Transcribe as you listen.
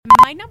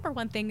my number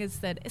one thing is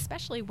that,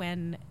 especially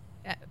when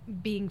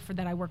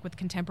that I work with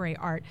contemporary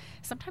art,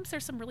 sometimes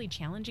there's some really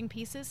challenging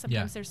pieces.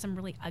 Sometimes there's some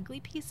really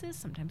ugly pieces.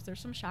 Sometimes there's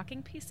some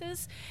shocking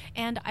pieces.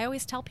 And I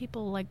always tell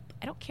people, like,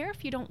 I don't care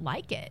if you don't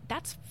like it.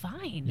 That's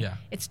fine. Yeah.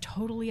 It's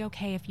totally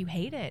okay if you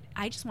hate it.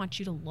 I just want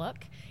you to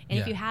look. And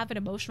if you have an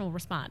emotional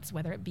response,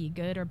 whether it be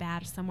good or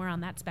bad, somewhere on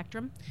that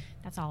spectrum,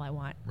 that's all I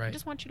want. Right. I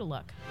just want you to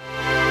look.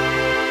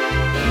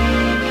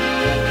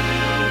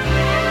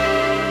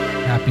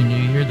 Happy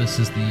New Year. This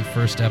is the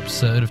first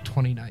episode of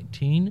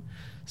 2019.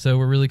 So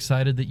we're really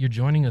excited that you're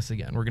joining us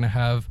again. We're going to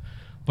have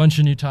a bunch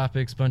of new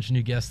topics, bunch of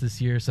new guests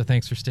this year, so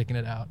thanks for sticking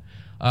it out.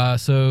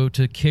 So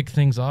to kick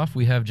things off,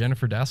 we have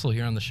Jennifer Dasal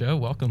here on the show.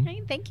 Welcome.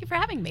 Hey, thank you for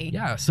having me.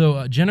 Yeah,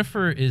 so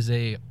Jennifer is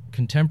a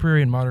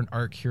contemporary and modern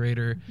art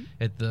curator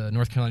at the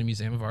North Carolina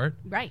Museum of Art.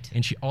 Right.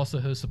 And she also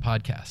hosts a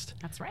podcast.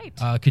 That's right.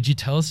 Could you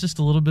tell us just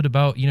a little bit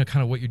about,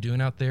 kind of what you're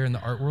doing out there in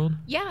the art world?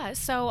 Yeah,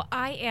 so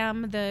I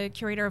am the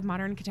curator of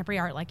modern and contemporary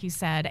art, like you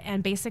said,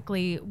 and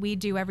basically we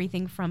do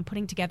everything from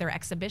putting together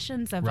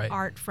exhibitions of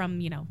art from,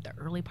 the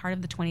early part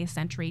of the 20th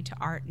century to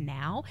art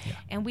now,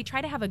 and we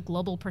try to have a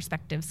global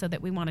perspective so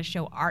that we want to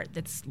show art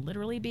that's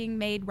literally being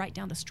made right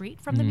down the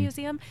street from the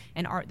museum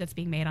and art that's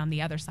being made on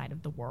the other side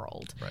of the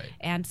world. Right.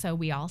 And so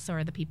we also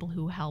are the people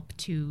who help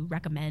to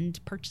recommend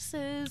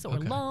purchases or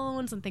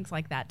loans and things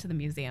like that to the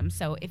museum.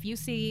 So if you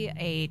see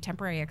a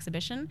temporary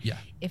exhibition,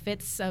 if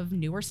it's of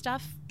newer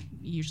stuff,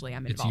 usually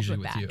I'm involved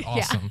with that. It's usually with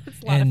you. Awesome. Yeah,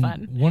 it's a lot of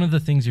fun. One of the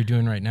things you're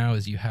doing right now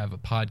is you have a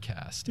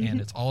podcast,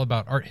 and it's all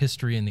about art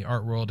history in the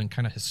art world and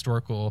kind of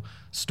historical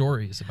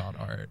stories about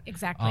art.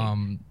 Exactly.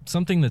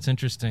 Something that's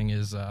interesting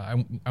is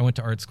I went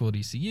to art school at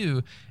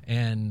ECU,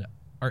 and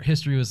art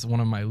history was one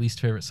of my least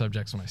favorite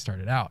subjects when I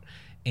started out.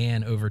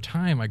 And over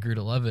time, I grew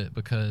to love it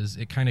because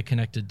it kind of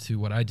connected to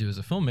what I do as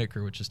a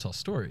filmmaker, which is tell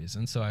stories.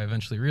 And so I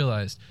eventually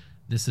realized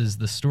this is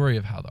the story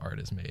of how the art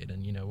is made.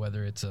 And,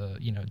 whether it's a,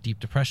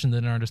 deep depression that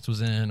an artist was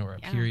in, or a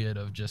period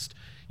of just,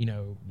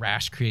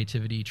 rash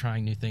creativity,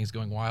 trying new things,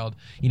 going wild,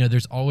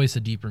 there's always a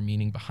deeper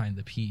meaning behind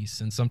the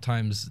piece. And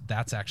sometimes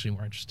that's actually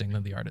more interesting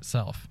than the art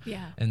itself.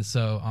 Yeah. And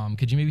so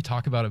could you maybe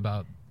talk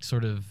about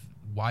sort of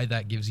why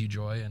that gives you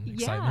joy and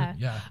excitement?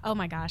 Yeah. Oh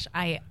my gosh.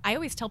 I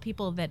always tell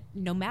people that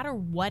no matter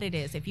what it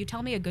is, if you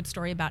tell me a good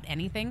story about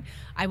anything,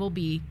 I will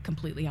be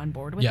completely on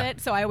board with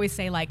it. So I always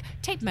say, like,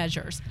 tape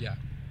measures. Yeah.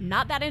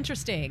 Not that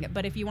interesting,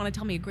 but if you want to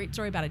tell me a great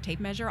story about a tape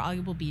measure, I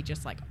will be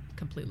just like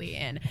completely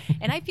in.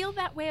 And I feel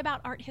that way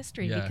about art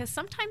history because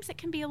sometimes it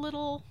can be a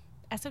little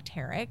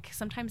esoteric.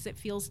 Sometimes it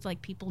feels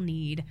like people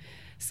need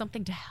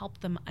something to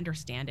help them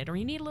understand it, or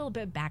you need a little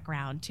bit of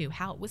background to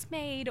how it was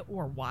made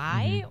or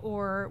why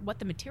or what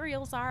the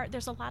materials are.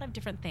 There's a lot of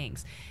different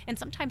things. And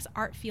sometimes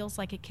art feels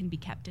like it can be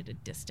kept at a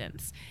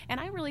distance. And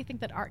I really think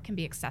that art can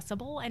be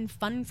accessible and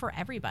fun for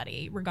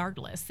everybody,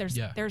 regardless.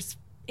 There's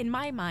in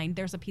my mind,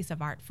 there's a piece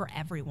of art for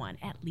everyone,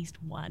 at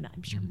least one,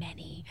 I'm sure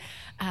many.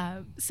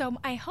 So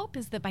my hope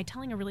is that by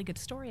telling a really good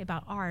story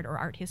about art or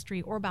art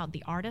history or about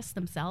the artists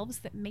themselves,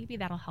 that maybe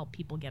that'll help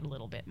people get a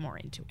little bit more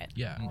into it.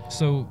 Yeah.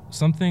 So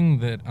something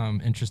that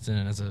I'm interested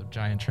in as a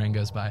giant train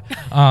goes by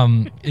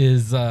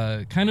is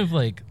kind of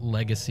like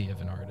legacy of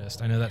an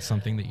artist. I know that's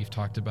something that you've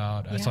talked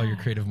about. I saw your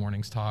Creative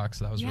Mornings talk,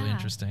 so that was really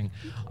interesting.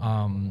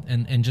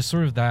 And just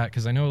sort of that,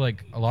 because I know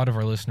like a lot of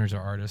our listeners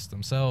are artists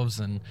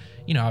themselves, and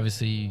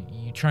obviously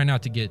you try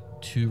not to get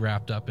too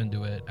wrapped up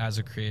into it as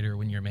a creator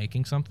when you're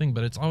making something,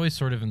 but it's always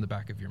sort of in the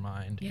back of your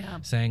mind,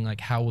 saying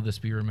like, how will this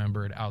be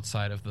remembered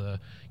outside of the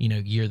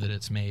year that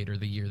it's made or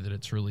the year that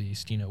it's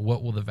released?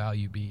 What will the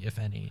value be, if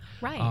any?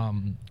 Right.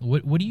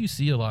 What do you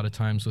see a lot of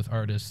times with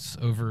artists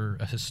over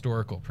a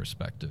historical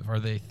perspective? Are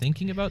they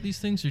thinking about these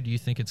things, or do you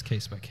think it's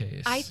case by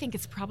case? I think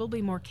it's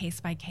probably more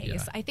case by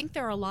case. I think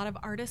there are a lot of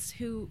artists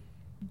who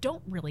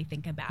don't really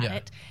think about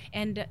it.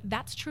 And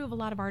that's true of a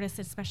lot of artists,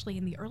 especially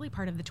in the early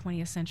part of the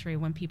 20th century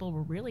when people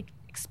were really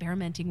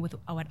experimenting with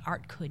what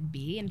art could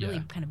be and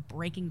really kind of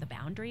breaking the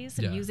boundaries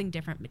and using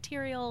different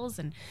materials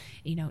and,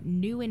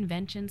 new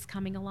inventions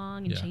coming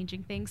along and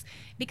changing things.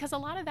 Because a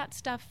lot of that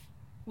stuff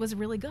was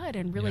really good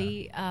and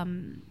really,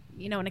 an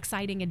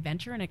exciting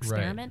adventure and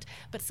experiment,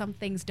 but some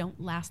things don't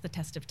last the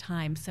test of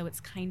time. So it's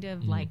kind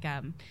of like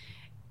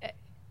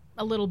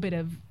a little bit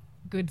of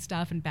good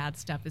stuff and bad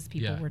stuff as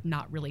people were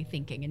not really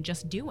thinking and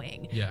just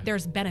doing.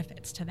 There's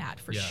benefits to that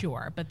for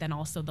sure, but then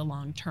also the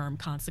long-term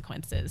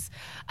consequences.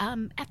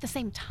 At the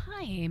same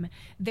time,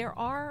 there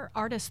are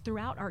artists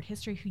throughout art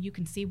history who you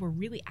can see were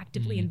really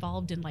actively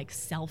involved in like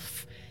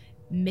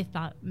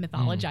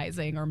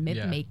mythologizing or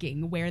myth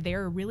making, where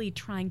they're really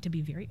trying to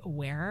be very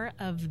aware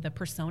of the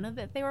persona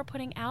that they were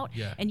putting out.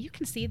 And you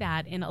can see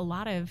that in a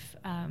lot of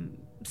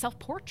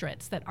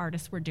self-portraits that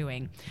artists were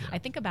doing. I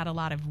think about a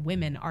lot of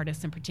women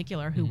artists in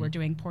particular who were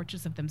doing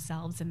portraits of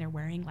themselves, and they're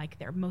wearing like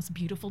their most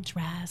beautiful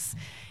dress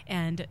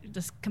and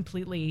just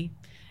completely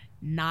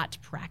not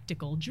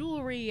practical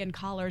jewelry and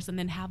collars and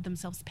then have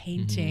themselves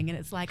painting. And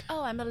it's like,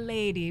 oh, I'm a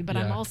lady, but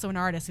I'm also an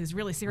artist who's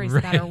really serious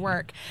about her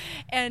work.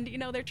 And, you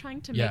know, they're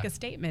trying to make a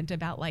statement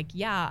about like,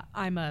 yeah,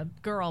 I'm a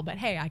girl, but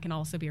hey, I can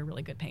also be a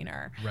really good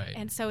painter. Right.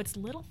 And so it's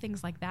little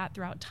things like that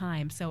throughout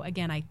time. So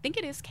again, I think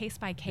it is case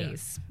by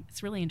case.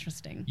 It's really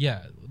interesting.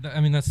 Yeah.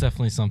 I mean, that's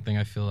definitely something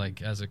I feel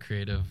like as a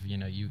creative, you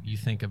know, you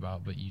think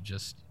about, but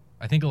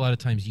I think a lot of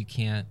times you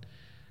can't,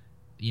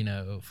 you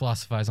know,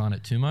 philosophize on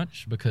it too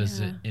much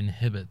because it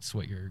inhibits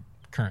what you're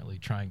currently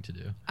trying to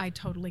do. I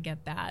totally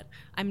get that.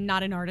 I'm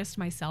not an artist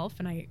myself,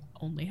 and I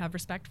only have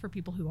respect for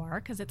people who are,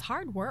 because it's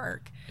hard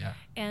work. Yeah.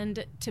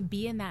 And to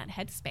be in that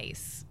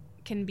headspace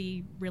can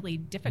be really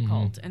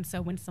difficult. And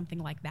so when something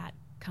like that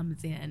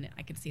comes in,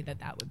 I could see that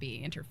would be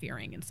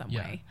interfering in some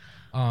way.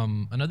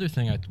 Another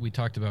thing we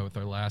talked about with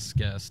our last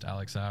guest,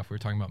 Alex Aff, we were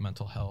talking about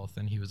mental health,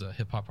 and he was a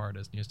hip hop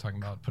artist, and he was talking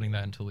about putting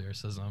that into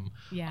lyricism.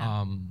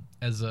 Yeah.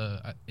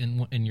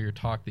 In your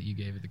talk that you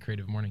gave at the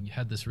Creative Morning, you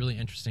had this really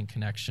interesting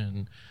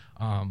connection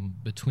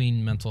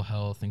between mental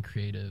health and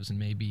creatives, and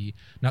maybe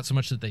not so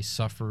much that they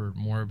suffer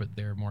more, but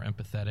they're more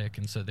empathetic,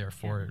 and so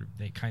therefore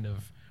they kind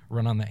of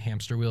run on that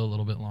hamster wheel a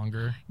little bit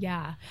longer.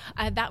 Yeah,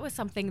 that was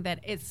something that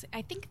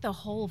I think the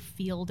whole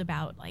field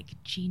about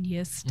like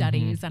genius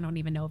studies, I don't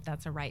even know if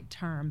that's a right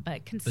term,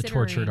 but considering the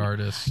tortured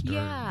artist.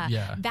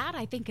 That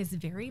I think is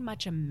very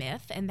much a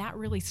myth, and that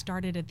really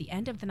started at the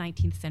end of the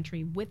 19th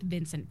century with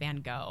Vincent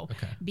van Gogh.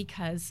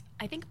 Because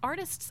I think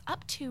artists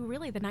up to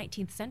really the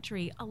 19th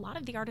century, a lot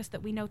of the artists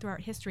that we know throughout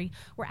history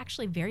were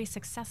actually very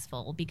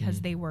successful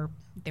because they were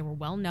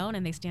well known,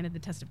 and they stand the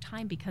test of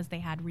time because they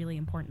had really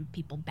important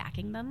people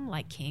backing them,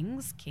 like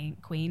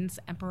queens,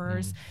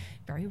 emperors,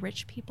 very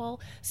rich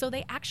people. So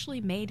they actually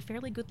made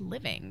fairly good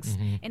livings.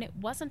 And it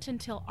wasn't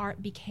until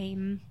art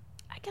became,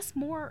 I guess,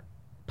 more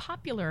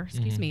popular,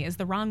 is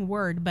the wrong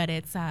word, but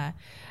it's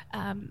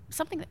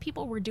something that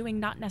people were doing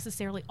not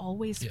necessarily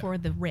always for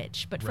the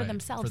rich, but for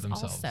themselves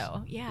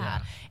also.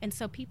 And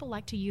so people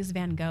like to use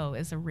Van Gogh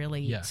as a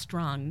really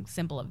strong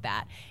symbol of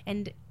that.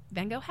 And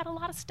Van Gogh had a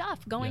lot of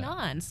stuff going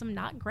on, some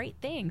not great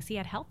things. He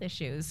had health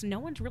issues. No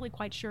one's really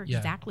quite sure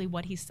exactly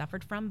what he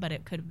suffered from, but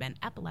it could have been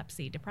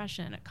epilepsy,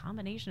 depression, a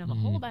combination of a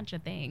whole bunch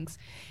of things.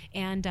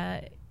 And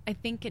I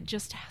think it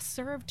just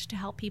served to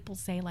help people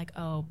say like,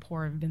 oh,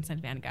 poor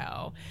Vincent van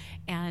Gogh.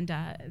 And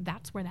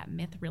that's where that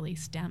myth really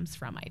stems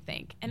from, I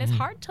think. And it's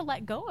hard to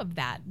let go of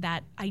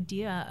that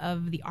idea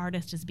of the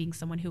artist as being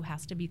someone who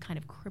has to be kind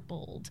of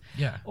crippled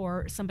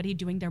or somebody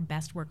doing their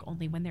best work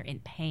only when they're in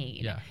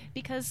pain.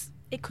 Because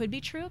it could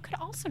be true. It could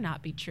also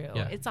not be true.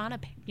 It's on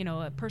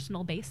a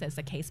personal basis,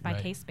 a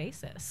case-by-case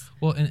basis.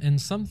 Well,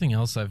 and something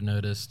else I've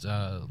noticed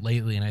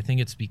lately, and I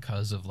think it's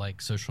because of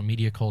like social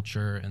media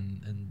culture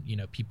and you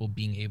know, people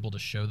being able to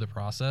show the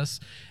process,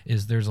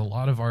 is there's a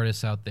lot of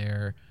artists out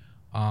there,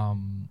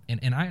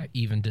 and I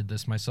even did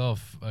this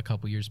myself a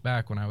couple years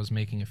back when I was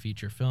making a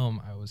feature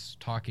film. I was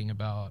talking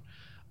about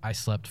I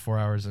slept 4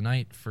 hours a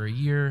night for a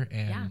year,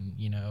 and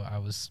you know, I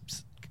was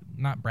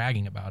not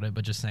bragging about it,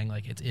 but just saying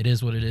like it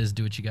is what it is,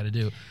 do what you got to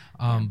do,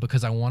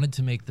 because I wanted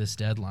to make this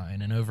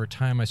deadline. And over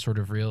time I sort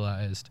of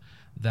realized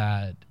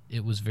that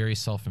it was very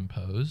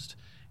self-imposed,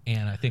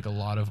 and I think a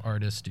lot of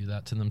artists do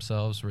that to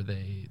themselves, where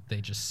they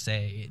just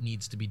say it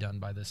needs to be done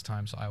by this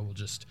time, so I will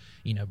just,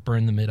 you know,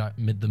 burn the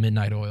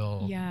midnight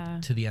oil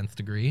to the nth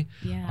degree.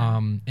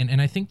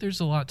 And I think there's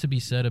a lot to be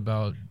said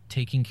about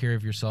taking care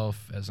of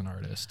yourself as an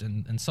artist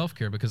and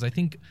self-care, because I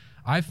think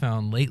I've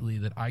found lately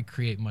that I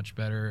create much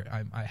better.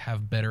 I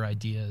have better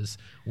ideas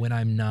when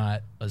I'm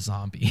not a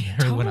zombie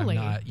or when I'm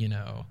not, you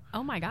know.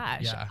 Oh my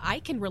gosh. I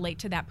can relate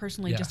to that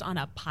personally just on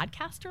a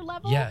podcaster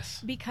level.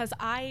 Because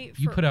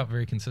you put out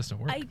very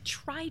consistent work. I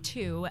try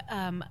to,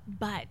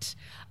 but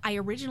I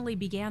originally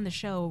began the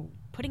show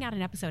putting out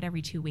an episode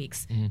every 2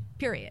 weeks,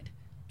 period,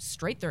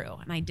 straight through.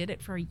 And I did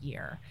it for a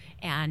year.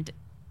 And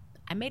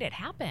I made it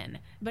happen,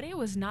 but it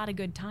was not a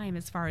good time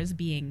as far as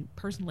being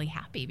personally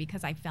happy,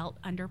 because I felt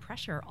under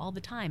pressure all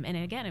the time. And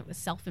again, it was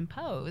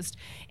self-imposed.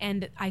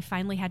 And I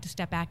finally had to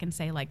step back and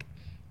say, like,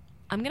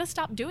 I'm going to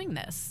stop doing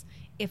this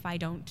if I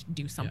don't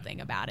do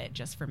something about it,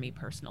 just for me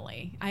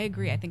personally. I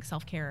agree. I think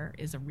self-care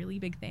is a really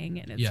big thing,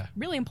 and it's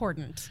really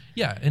important.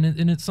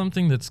 And it's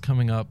something that's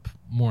coming up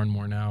more and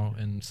more now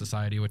in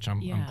society, which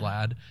I'm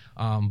glad.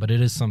 But it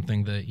is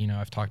something that, you know,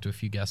 I've talked to a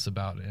few guests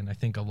about, and I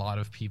think a lot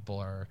of people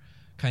are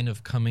kind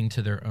of coming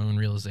to their own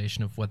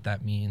realization of what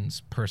that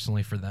means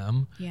personally for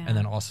them, and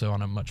then also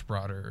on a much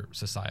broader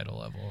societal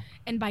level.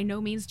 And by no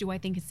means do I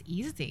think it's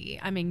easy.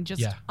 I mean,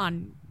 just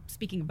on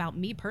speaking about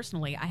me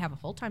personally, I have a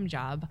full-time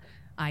job.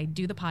 I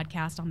do the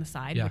podcast on the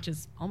side, which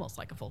is almost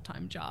like a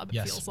full-time job,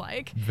 it feels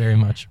like. Very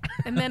much.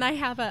 And then I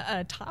have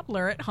a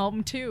toddler at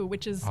home too,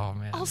 which is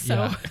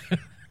also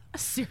a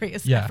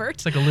serious effort.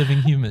 It's like a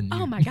living human.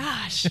 Oh my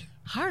gosh.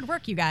 Hard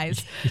work, you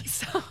guys.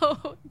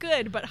 So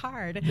good, but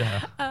hard.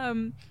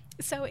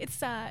 So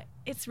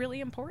it's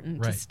really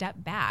important to step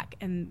back,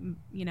 and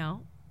you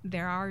know,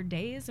 there are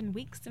days and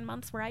weeks and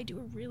months where I do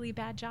a really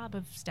bad job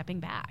of stepping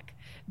back,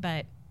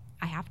 but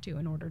I have to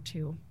in order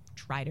to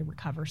try to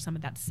recover some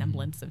of that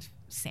semblance of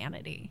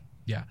sanity.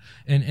 Yeah.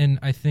 And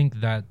I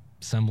think that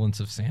semblance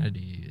of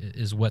sanity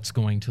is what's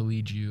going to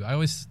lead you. I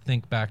always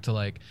think back to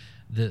like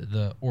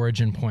the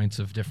origin points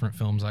of different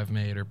films I've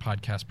made or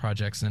podcast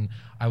projects, and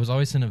I was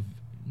always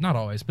not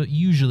always, but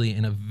usually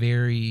in a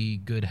very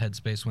good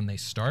headspace when they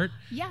start.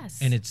 Yes.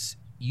 And it's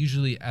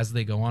usually as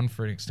they go on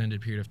for an extended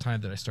period of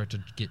time that I start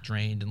to get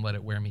drained and let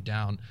it wear me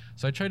down.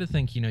 So I try to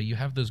think, you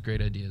have those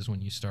great ideas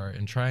when you start,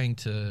 and trying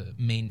to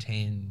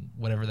maintain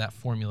whatever that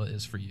formula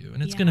is for you.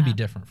 And it's going to be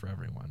different for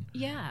everyone.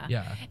 Yeah.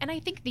 Yeah. And I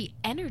think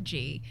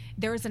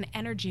there is an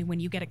energy when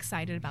you get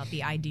excited about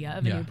the idea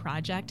of a new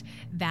project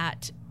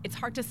that it's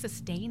hard to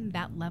sustain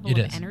that level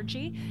of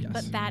energy. Yes.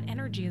 But that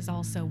energy is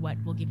also what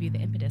will give you the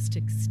impetus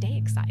to stay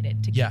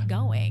excited, to keep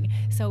going.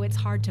 So it's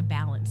hard to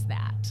balance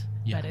that.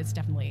 Yeah. But it's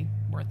definitely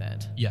worth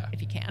it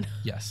if you can.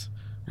 Yes.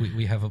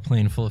 We have a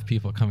plane full of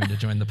people coming to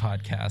join the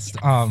podcast.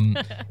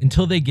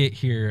 Until they get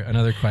here,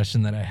 another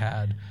question that I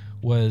had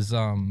was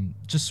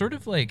just sort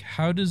of like,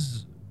 how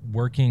does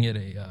working at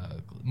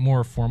a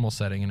more formal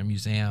setting in a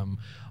museum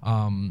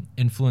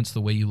influence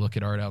the way you look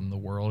at art out in the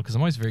world? Because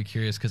I'm always very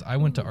curious, because I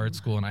went to art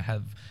school and I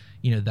have,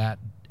 that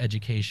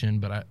education,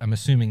 but I'm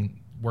assuming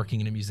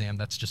working in a museum,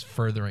 that's just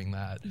furthering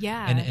that.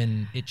 Yeah.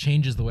 And it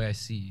changes the way I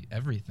see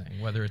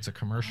everything, whether it's a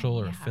commercial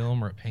or a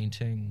film or a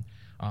painting.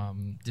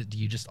 Do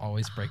you just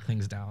always break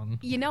things down?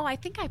 I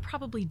think I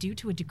probably do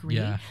to a degree,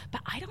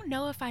 but I don't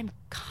know if I'm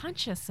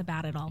conscious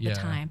about it all the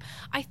time.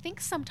 I think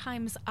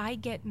sometimes I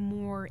get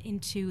more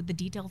into the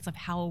details of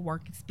how a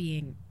work is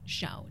being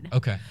shown.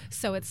 Okay.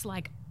 So it's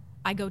like,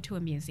 I go to a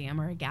museum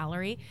or a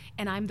gallery,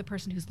 and I'm the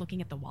person who's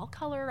looking at the wall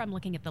color, I'm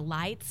looking at the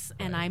lights,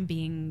 and I'm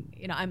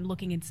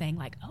looking and saying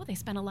like, oh, they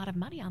spent a lot of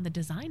money on the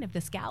design of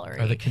this gallery.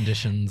 Are the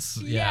conditions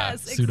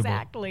suitable?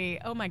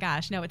 Exactly. Oh my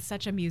gosh. No, it's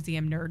such a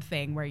museum nerd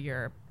thing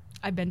where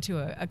I've been to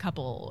a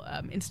couple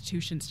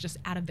institutions just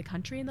out of the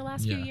country in the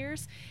last few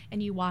years,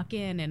 and you walk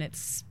in and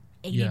it's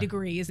 80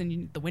 degrees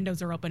and the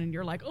windows are open and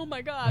you're like, oh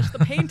my gosh, the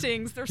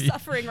paintings, they're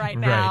suffering right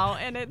now.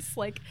 And it's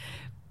like,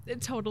 it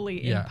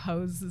totally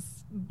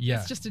imposes.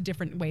 It's just a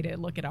different way to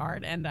look at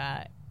art. And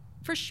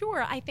for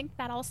sure, I think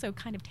that also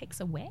kind of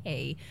takes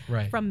away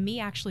from me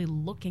actually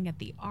looking at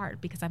the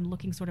art, because I'm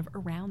looking sort of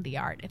around the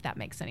art, if that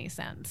makes any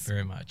sense.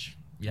 Very much.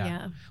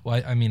 Yeah.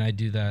 Well, I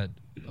do that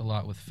a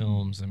lot with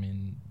films.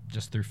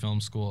 Just through film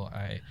school,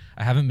 I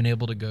haven't been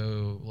able to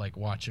go like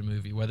watch a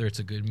movie, whether it's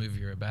a good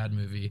movie or a bad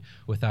movie,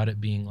 without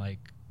it being like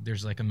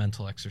there's like a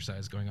mental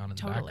exercise going on in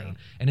the background.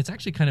 And it's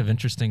actually kind of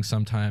interesting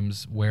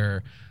sometimes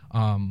where,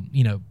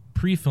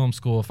 pre-film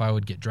school, if I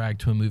would get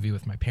dragged to a movie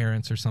with my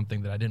parents or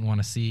something that I didn't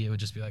want to see, it would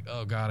just be like,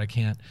 oh God, I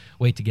can't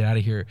wait to get out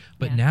of here.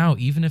 But now,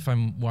 even if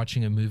I'm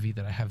watching a movie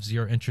that I have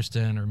zero interest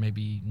in, or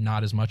maybe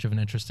not as much of an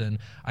interest in,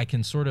 I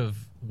can sort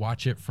of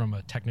watch it from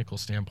a technical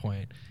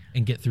standpoint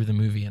and get through the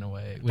movie in a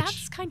way. Which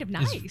that's kind of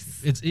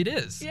nice. It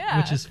is,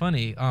 which is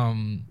funny.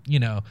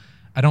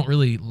 I don't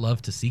really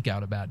love to seek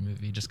out a bad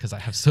movie just because I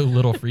have so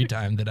little free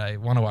time that I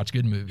want to watch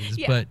good movies.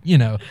 But,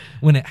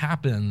 when it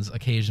happens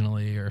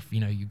occasionally, or if,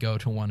 you go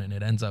to one and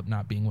it ends up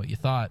not being what you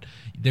thought,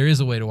 there is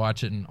a way to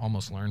watch it and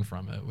almost learn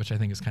from it, which I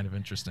think is kind of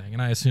interesting.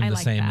 And I assume the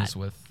same is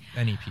with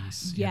any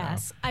piece.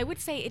 Yes. I would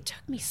say it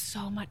took me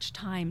so much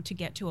time to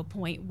get to a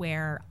point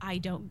where I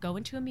don't go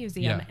into a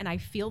museum and I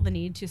feel the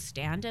need to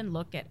stand and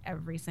look at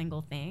every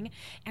single thing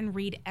and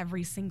read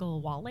every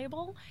single wall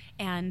label.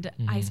 And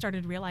I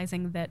started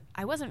realizing that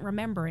I wasn't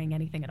remembering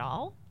anything at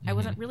all. I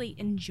wasn't really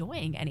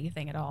enjoying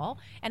anything at all.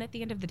 And at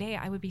the end of the day,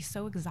 I would be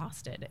so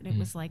exhausted. And it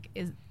was like,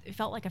 it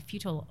felt like a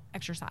futile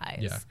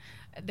exercise.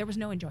 There was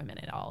no enjoyment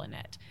at all in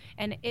it.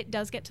 And it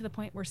does get to the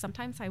point where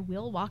sometimes I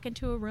will walk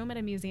into a room at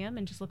a museum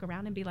and just look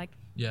around and be like,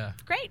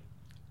 great,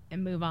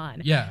 and move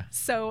on.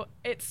 So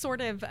it's sort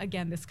of,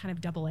 again, this kind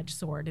of double-edged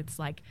sword. It's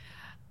like,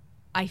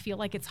 I feel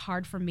like it's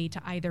hard for me to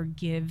either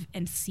give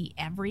and see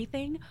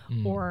everything,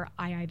 or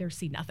I either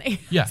see nothing.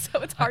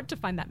 So it's hard to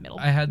find that middle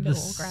ground. I had the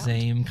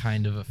same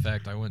kind of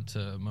effect. I went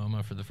to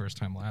MoMA for the first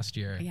time last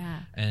year.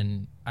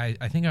 And I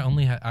think I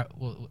only had,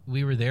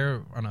 we were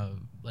there on a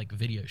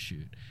video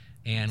shoot.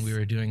 And we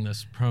were doing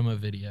this promo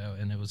video,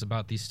 and it was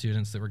about these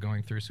students that were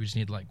going through, so we just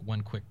needed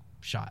one quick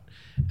shot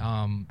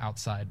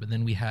outside. But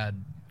then we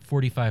had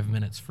 45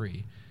 minutes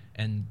free.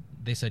 And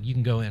they said, you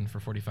can go in for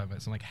 45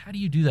 minutes. I'm like, how do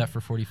you do that for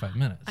 45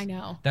 minutes? I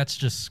know. That's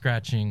just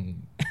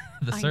scratching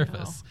the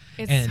surface.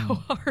 It's so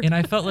hard. And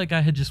I felt like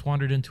I had just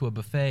wandered into a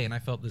buffet, and I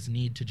felt this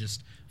need to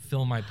just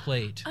fill my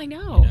plate. I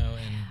know.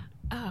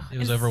 And it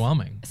was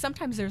overwhelming.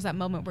 Sometimes there's that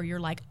moment where you're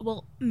like,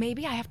 well,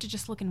 maybe I have to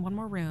just look in one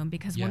more room,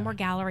 because one more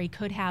gallery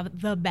could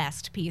have the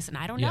best piece, and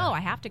I don't know. I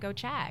have to go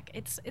check.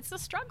 It's a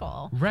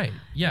struggle. Right.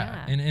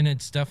 Yeah. And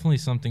it's definitely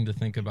something to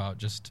think about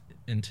just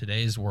in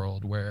today's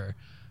world where,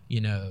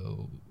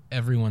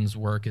 everyone's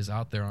work is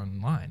out there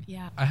online.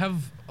 I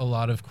have a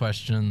lot of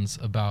questions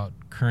about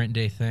current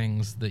day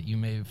things that you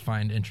may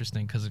find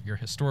interesting because of your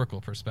historical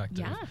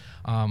perspective.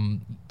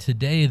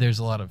 Today, there's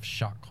a lot of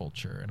shock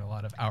culture and a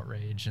lot of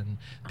outrage, and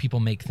people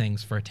make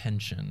things for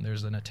attention.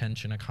 There's an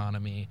attention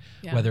economy,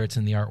 whether it's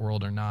in the art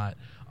world or not.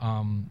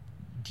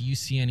 do you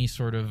see any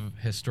sort of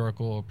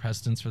historical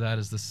precedence for that?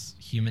 Is this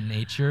human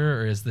nature,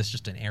 or is this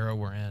just an era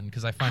we're in?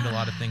 Because I find a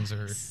lot of things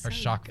are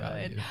shock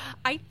value.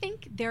 I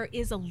think there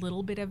is a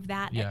little bit of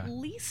that, at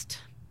least.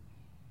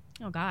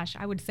 Oh gosh,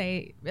 I would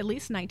say at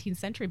least 19th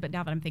century, but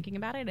now that I'm thinking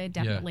about it, it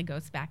definitely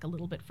goes back a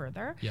little bit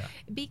further. Yeah.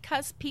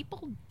 Because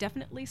people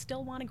definitely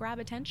still want to grab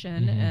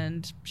attention,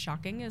 and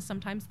shocking is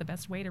sometimes the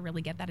best way to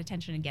really get that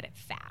attention and get it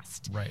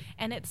fast. Right.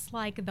 And it's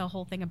like the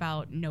whole thing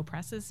about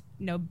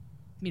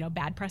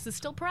bad press is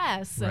still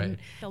press. Right. And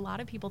a lot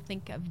of people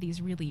think of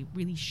these really,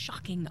 really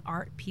shocking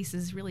art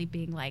pieces really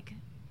being like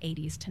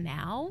 80s to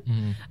now.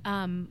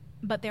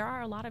 But there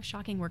are a lot of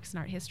shocking works in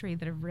art history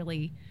that have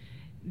really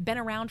been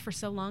around for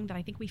so long that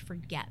I think we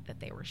forget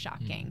that they were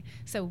shocking.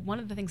 So one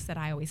of the things that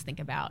I always think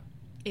about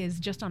is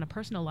just on a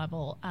personal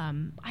level.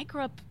 I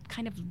grew up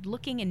kind of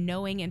looking and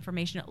knowing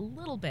information a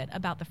little bit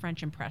about the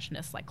French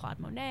Impressionists like Claude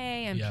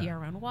Monet and Pierre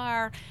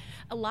Renoir.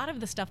 A lot of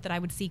the stuff that I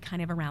would see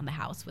kind of around the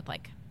house with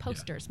like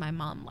posters my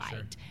mom liked.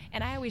 Sure.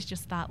 And I always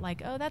just thought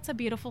like, oh, that's a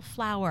beautiful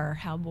flower.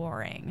 How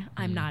boring.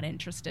 I'm not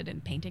interested in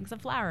paintings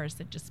of flowers.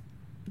 That just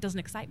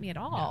doesn't excite me at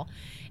all.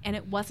 And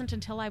it wasn't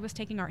until I was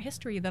taking art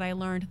history that I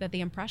learned that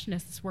the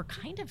Impressionists were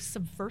kind of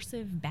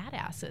subversive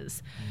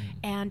badasses.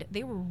 And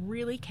they were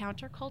really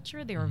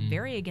counterculture. They were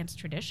very against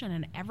tradition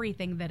and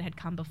everything that had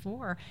come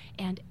before.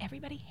 And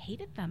everybody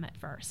hated them at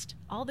first.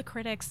 All the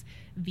critics,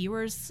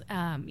 viewers,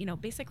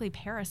 basically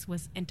Paris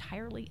was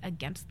entirely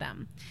against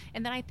them.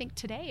 And then I think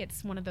today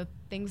it's one of the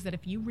things that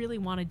if you really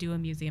want to do a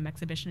museum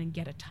exhibition and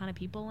get a ton of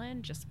people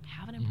in, just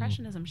have an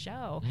Impressionism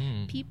show.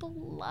 People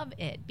love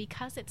it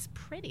because it's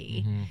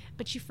pretty,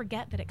 but you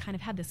forget that it kind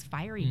of had this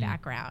fiery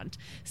background.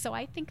 So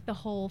I think the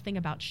whole thing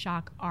about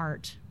shock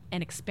art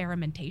and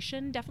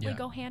experimentation definitely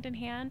go hand in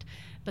hand.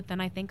 But then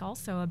I think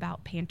also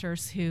about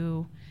painters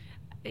who,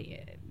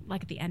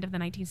 like at the end of the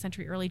 19th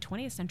century, early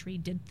 20th century,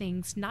 did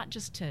things not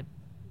just to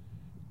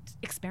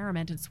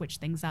experiment and switch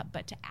things up,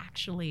 but to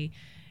actually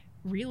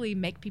really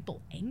make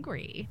people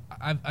angry.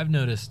 I've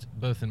noticed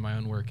both in my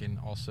own work and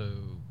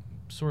also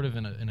sort of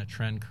in a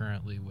trend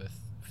currently with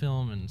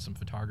film and some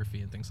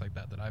photography and things like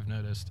that I've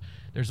noticed.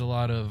 There's a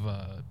lot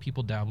of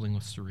people dabbling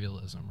with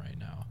surrealism right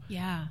now.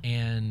 Yeah.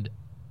 And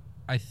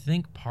I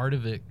think part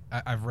of it,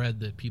 I've read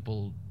that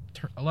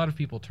a lot of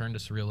people turn to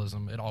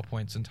surrealism at all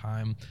points in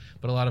time,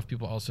 but a lot of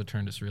people also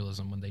turn to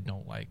surrealism when they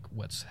don't like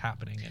what's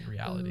happening in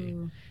reality.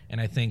 Ooh. And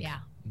I think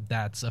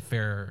that's a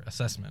fair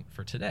assessment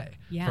for today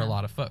for a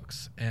lot of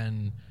folks.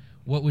 And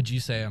what would you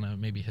say on a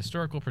maybe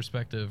historical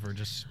perspective or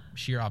just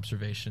sheer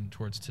observation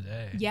towards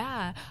today?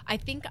 Yeah, I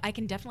think I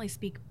can definitely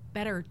speak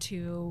better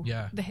to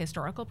the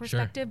historical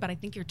perspective, but I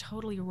think you're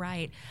totally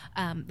right.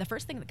 The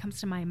first thing that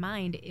comes to my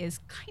mind is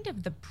kind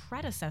of the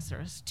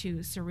predecessors to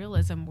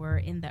surrealism were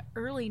in the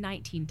early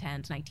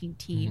 1910s,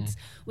 19-teens,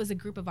 was a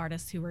group of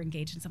artists who were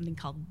engaged in something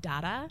called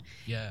Dada,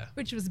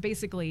 which was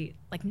basically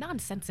like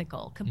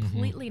nonsensical,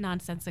 completely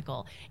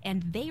nonsensical.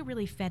 And they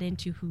really fed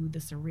into who the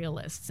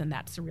surrealists and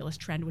that surrealist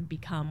trend would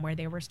become, where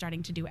they were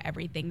starting to do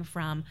everything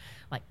from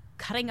like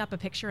cutting up a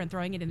picture and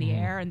throwing it in the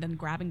air and then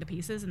grabbing the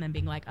pieces and then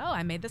being like, oh,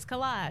 I made this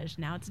collage,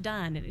 now it's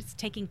done. And it's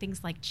taking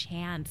things like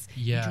chance,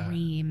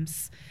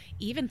 dreams,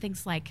 even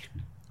things like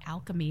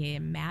alchemy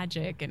and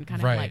magic and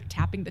kind of like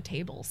tapping the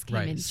tables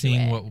came into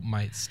seeing it. What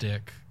might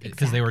stick,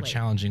 because they were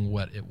challenging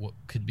what it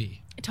could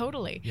be.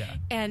 Totally. Yeah.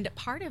 And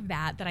part of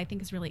that I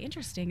think is really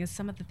interesting is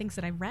some of the things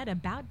that I read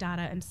about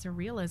Dada and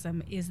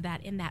surrealism is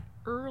that in that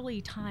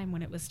early time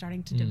when it was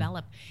starting to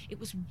develop, it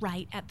was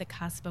right at the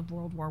cusp of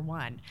World War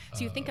I.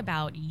 So you think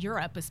about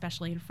Europe,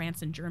 especially in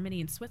France and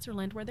Germany and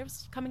Switzerland, where they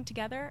was coming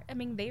together. I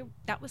mean,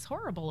 that was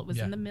horrible. It was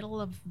in the middle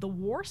of the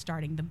war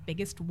starting, the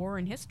biggest war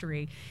in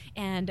history.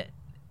 And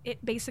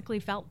it basically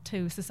felt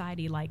to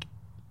society like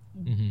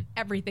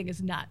everything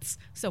is nuts.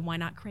 So why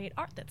not create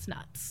art that's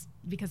nuts?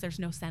 Because there's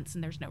no sense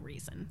and there's no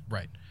reason.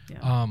 Right.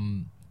 Yeah.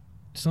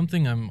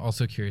 Something I'm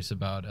also curious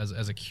about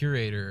as a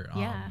curator,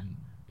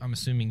 I'm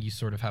assuming you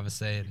sort of have a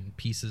say in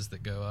pieces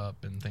that go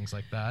up and things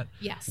like that.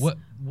 Yes.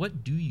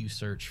 What do you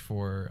search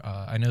for?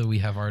 I know we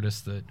have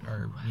artists that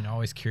are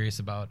always curious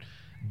about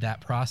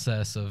that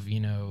process of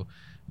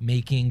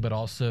making, but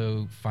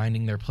also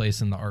finding their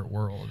place in the art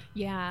world.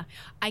 Yeah,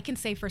 I can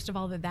say first of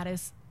all that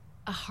is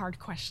a hard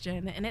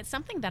question, and it's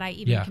something that I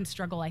even can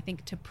struggle, I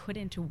think, to put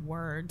into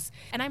words.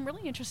 And I'm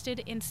really interested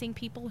in seeing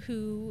people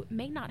who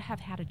may not have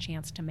had a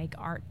chance to make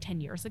art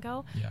 10 years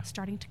ago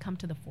starting to come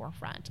to the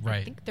forefront.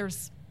 Right. I think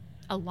there's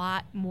a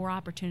lot more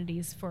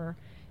opportunities for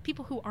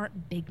people who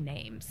aren't big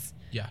names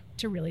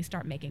to really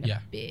start making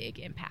a big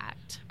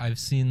impact. I've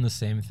seen the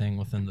same thing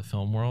within the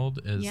film world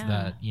is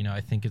that,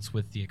 I think it's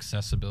with the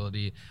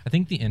accessibility. I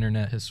think the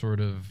internet has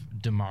sort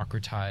of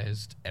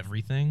democratized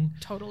everything.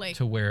 Totally.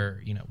 To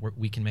where,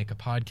 we can make a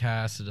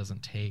podcast. It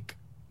doesn't take,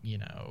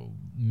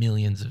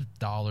 millions of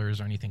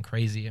dollars or anything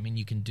crazy. I mean,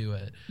 you can do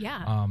it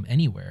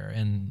anywhere.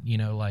 And,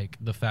 like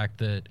the fact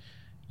that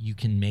you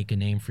can make a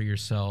name for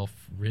yourself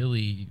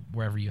really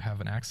wherever you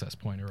have an access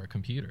point or a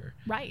computer.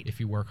 Right. If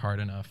you work hard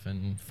enough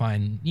and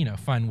find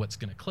what's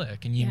going to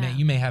click. And you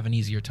Yeah. may have an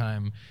easier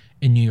time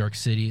in New York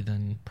City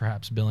than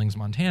perhaps Billings,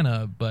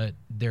 Montana, but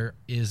there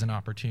is an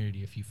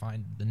opportunity if you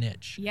find the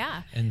niche.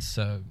 Yeah. And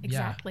so,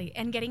 exactly.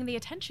 And getting the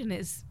attention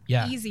is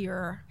Yeah.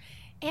 easier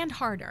and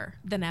harder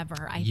than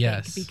ever, I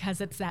Yes. think,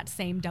 because it's that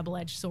same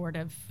double-edged sword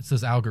of It's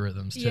those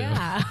algorithms too.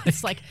 yeah,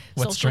 it's like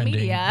What's social trending,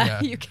 media.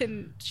 yeah. You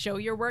can show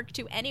your work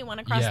to anyone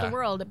across Yeah. the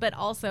world, but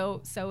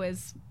also so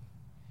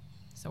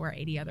are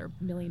 80 other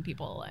million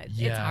people. It's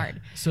Yeah.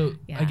 hard. So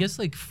Yeah. I guess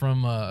like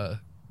from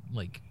a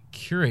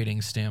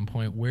curating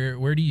standpoint,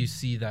 where do you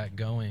see that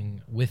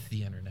going with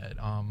the internet,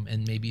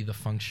 and maybe the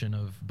function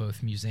of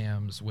both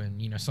museums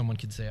when someone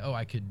could say, oh,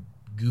 I could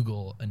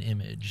Google an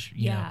image,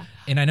 you know,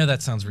 and I know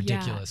that sounds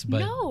ridiculous, but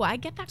no, I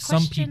get that some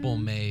question. people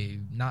may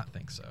not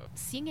think so.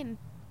 Seeing an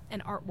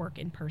artwork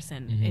in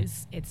person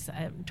Mhm. it's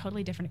a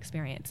totally different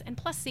experience, and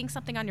plus seeing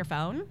something on your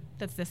phone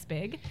that's this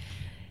big,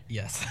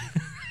 Yes.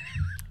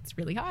 it's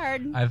really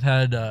hard. I've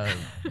had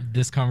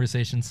this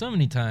conversation so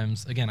many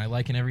times. Again, I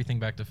liken everything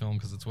back to film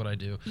because it's what I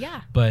do.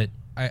 Yeah. But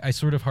I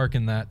sort of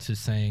hearken that to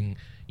saying,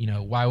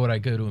 why would I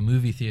go to a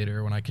movie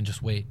theater when I can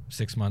just wait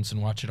 6 months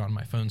and watch it on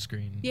my phone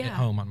screen at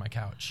home on my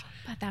couch?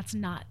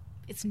 But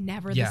it's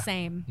never the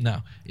same.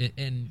 No.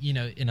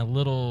 In a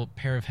little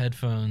pair of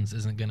headphones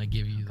isn't going to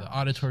give you the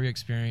auditory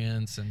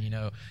experience. And,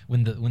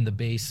 when the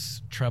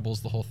bass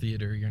trebles the whole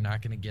theater, you're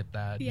not going to get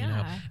that,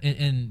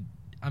 And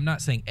I'm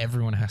not saying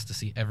everyone has to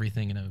see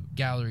everything in a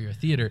gallery or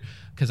theater,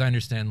 because I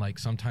understand like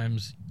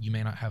sometimes you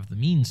may not have the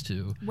means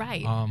to.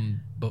 Right.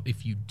 But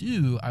if you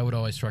do, I would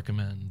always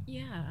recommend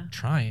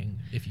trying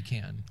if you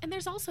can. And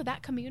there's also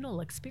that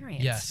communal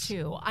experience Yes.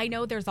 too. I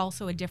know there's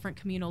also a different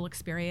communal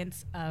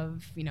experience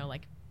of,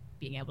 like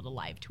being able to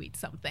live tweet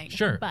something.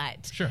 Sure.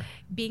 But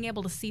being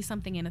able to see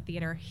something in a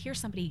theater, hear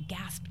somebody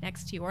gasp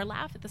next to you or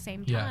laugh at the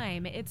same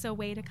time, it's a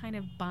way to kind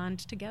of bond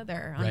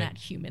together on that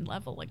human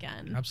level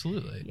again.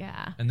 Absolutely.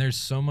 Yeah. And there's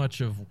so much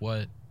of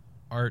what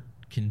art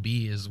can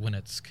be is when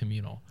it's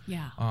communal.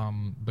 Yeah.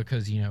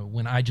 Because,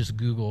 when I just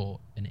Google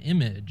an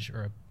image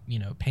or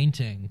a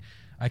painting,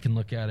 I can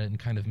look at it and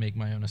kind of make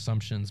my own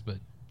assumptions, but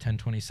 10,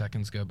 20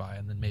 seconds go by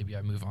and then maybe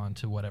I move on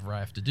to whatever I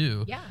have to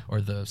do, or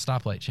the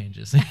stoplight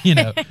changes,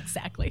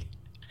 Exactly.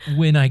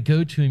 When I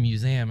go to a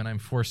museum and I'm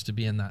forced to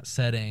be in that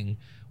setting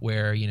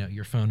where,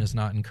 your phone is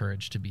not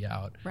encouraged to be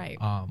out. Right.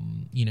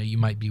 You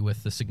might be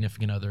with a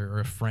significant other or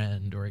a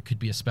friend, or it could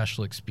be a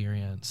special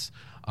experience.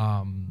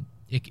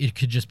 It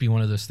could just be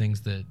one of those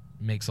things that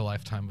makes a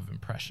lifetime of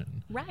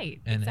impression.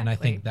 Right. And I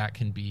think that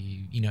can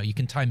be, you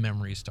can tie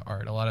memories to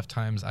art. A lot of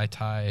times I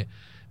tie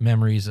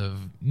memories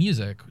of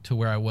music to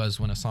where I was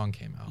when a song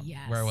came out,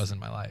 where I was in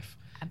my life.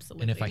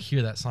 Absolutely. And if I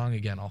hear that song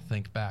again, I'll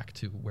think back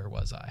to where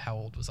was I? How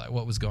old was I?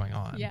 What was going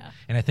on? Yeah.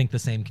 And I think the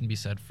same can be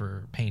said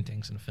for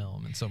paintings and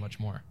film and so much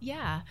more.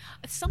 Yeah.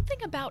 Something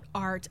about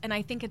art, and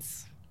I think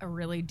it's a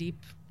really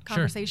deep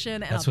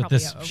conversation. That's and what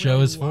this show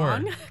really is for.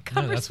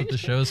 No, that's what the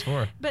show is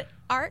for. But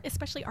art,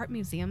 especially art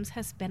museums,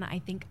 has been, I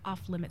think,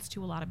 off limits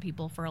to a lot of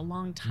people for a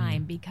long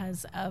time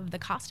because of the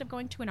cost of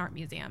going to an art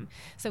museum.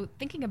 So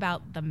thinking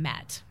about the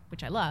Met,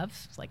 which I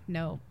love, it's like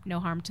no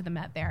harm to the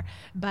Met there,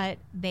 but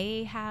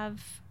they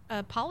have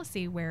a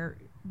policy where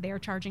they're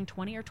charging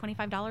 $20 or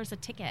 $25 a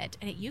ticket,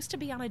 and it used to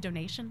be on a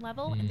donation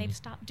level, and they've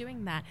stopped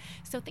doing that.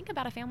 So think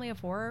about a family of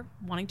four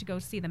wanting to go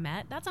see the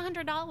Met. That's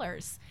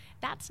 $100.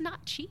 That's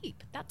not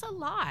cheap. That's a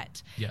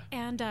lot. Yeah.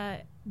 And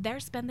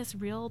there's been this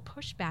real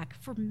pushback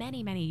for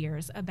many, many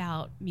years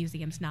about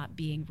museums not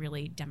being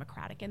really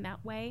democratic in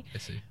that way. I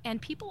see. And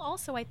people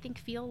also, I think,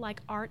 feel like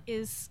art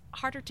is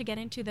harder to get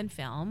into than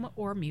film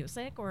or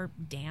music or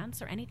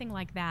dance or anything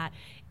like that.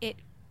 It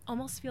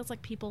almost feels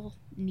like people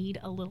need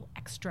a little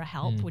extra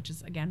help, which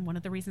is, again, one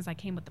of the reasons I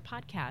came with the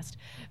podcast.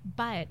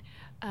 But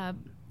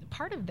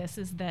part of this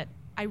is that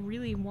I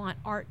really want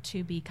art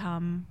to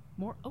become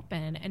more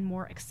open and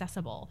more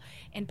accessible.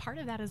 And part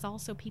of that is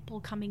also people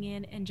coming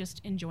in and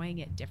just enjoying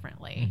it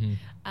differently.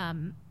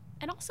 And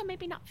also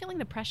maybe not feeling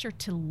the pressure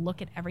to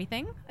look at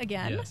everything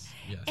again. Yes.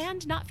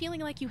 And not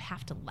feeling like you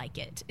have to like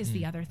it is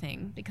the other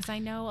thing. Because I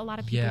know a lot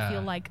of people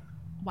feel like,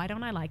 why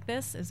don't I like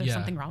this? Is there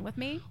something wrong with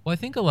me? Well, I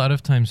think a lot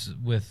of times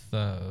with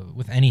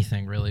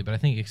anything really, but I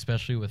think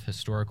especially with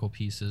historical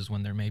pieces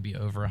when they're maybe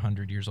over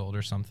 100 years old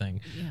or something,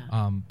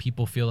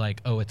 people feel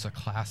like, oh, it's a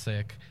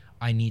classic.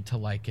 I need to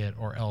like it,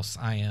 or else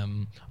I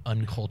am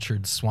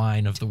uncultured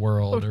swine of the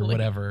world or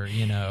whatever,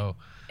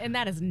 And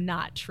that is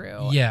not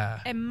true.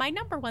 Yeah. And my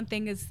number one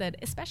thing is that,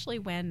 especially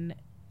when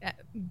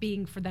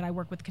that I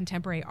work with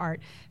contemporary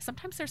art,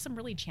 sometimes there's some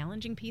really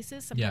challenging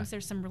pieces. Sometimes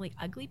there's some really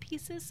ugly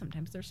pieces.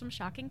 Sometimes there's some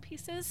shocking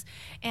pieces.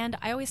 And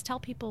I always tell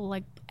people,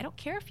 like, I don't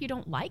care if you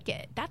don't like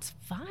it. That's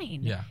fine.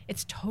 Yeah.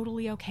 It's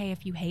totally okay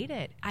if you hate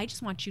it. I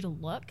just want you to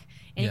look.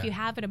 And if you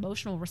have an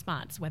emotional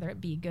response, whether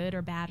it be good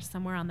or bad,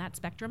 somewhere on that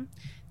spectrum,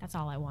 that's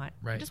all I want.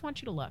 Right. I just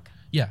want you to look.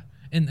 Yeah.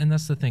 And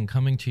that's the thing,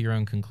 coming to your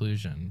own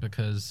conclusion,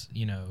 because,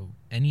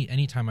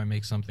 any time I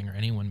make something or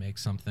anyone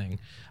makes something,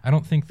 I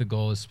don't think the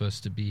goal is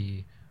supposed to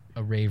be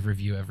a rave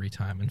review every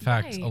time. In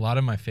fact, Right. a lot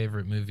of my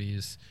favorite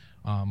movies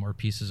or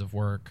pieces of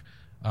work,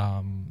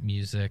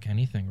 music,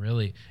 anything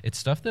really, it's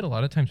stuff that a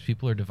lot of times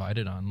people are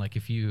divided on. Like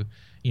if you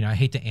I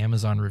hate to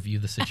Amazon review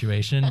the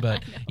situation,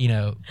 but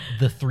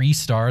the 3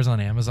 stars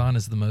on Amazon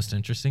is the most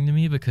interesting to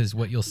me, because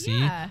what you'll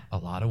see, a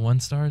lot of 1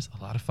 stars,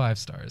 a lot of 5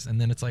 stars. And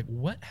then it's like,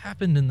 what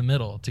happened in the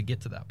middle to get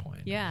to that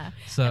point? Yeah.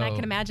 So, and I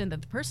can imagine that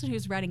the person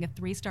who's writing a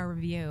 3-star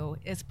review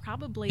is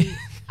probably,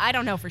 I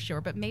don't know for sure,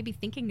 but maybe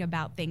thinking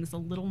about things a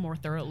little more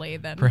thoroughly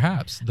than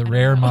perhaps the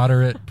rare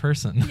moderate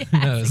person. Yes, Who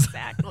knows?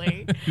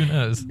 exactly. Who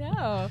knows?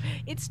 No,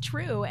 it's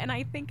true. And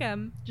I think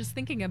just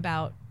thinking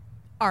about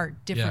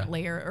art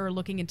differently, or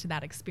looking into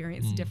that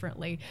experience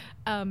differently.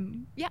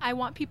 I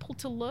want people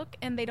to look,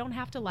 and they don't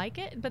have to like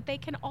it, but they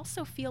can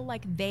also feel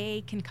like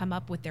they can come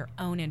up with their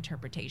own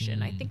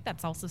interpretation. I think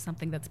that's also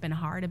something that's been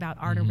hard about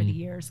art over the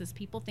years, is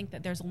people think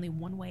that there's only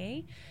one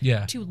way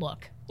to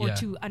look, or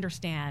to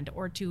understand,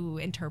 or to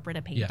interpret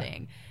a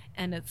painting.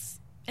 And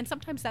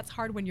sometimes that's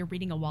hard when you're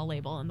reading a wall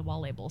label, and the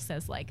wall label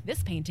says like,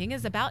 this painting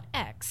is about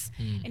X.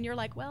 And you're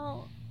like,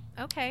 well,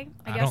 okay,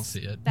 I guess don't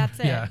see it. That's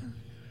it. Yeah.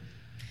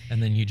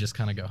 And then you just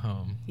kind of go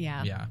home.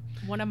 Yeah.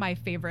 One of my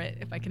favorite,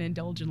 if I can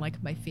indulge in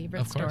like my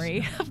favorite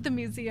story of the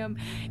museum,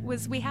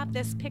 was we have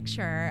this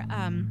picture.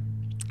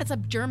 It's a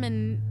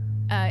German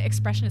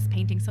expressionist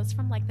painting. So it's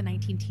from like the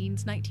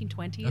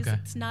 1920s. Okay.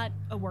 It's not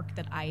a work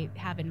that I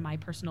have in my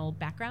personal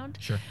background.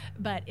 Sure.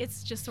 But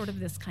it's just sort of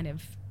this kind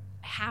of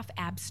half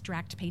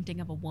abstract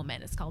painting of a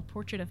woman. It's called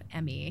Portrait of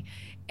Emmy,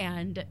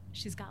 and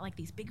she's got like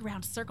these big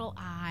round circle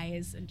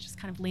eyes, and just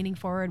kind of leaning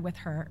forward with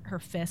her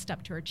fist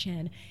up to her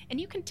chin,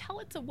 and you can tell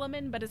it's a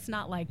woman, but it's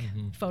not like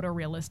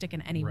photorealistic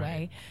in any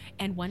way.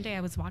 And one day I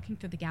was walking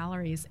through the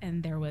galleries,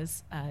 and there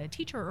was a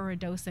teacher or a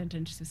docent,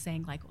 and she was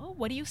saying like, oh,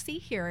 what do you see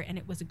here? And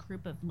it was a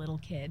group of little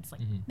kids,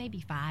 like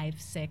maybe 5,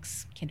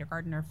 6,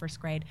 kindergarten or first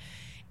grade,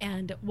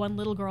 and one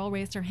little girl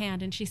raised her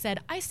hand and she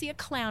said, I see a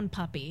clown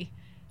puppy.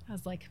 I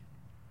was like,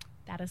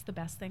 that is the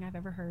best thing I've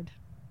ever heard.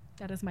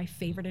 That is my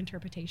favorite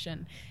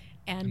interpretation.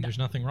 And there's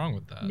nothing wrong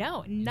with that.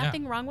 No,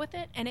 nothing wrong with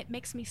it. And it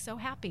makes me so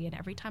happy. And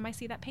every time I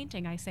see that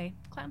painting, I say,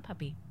 clown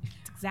puppy.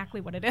 It's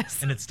exactly what it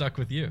is. And it stuck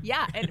with you.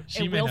 Yeah, and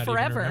She it may will not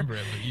forever. Even remember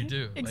it, but you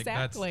do.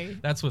 Exactly.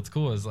 Like that's what's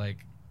cool, is like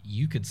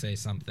you could say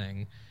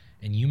something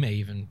and you may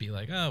even be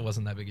like, oh, it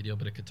wasn't that big a deal,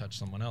 but it could touch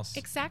someone else.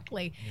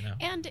 Exactly.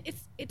 And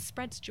it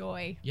spreads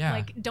joy. Yeah.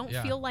 Like, don't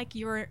feel like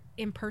your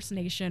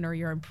impersonation or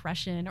your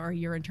impression or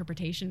your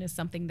interpretation is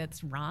something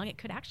that's wrong. It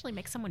could actually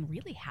make someone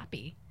really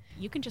happy.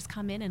 You can just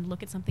come in and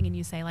look at something and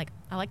you say like,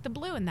 I like the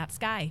blue in that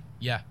sky.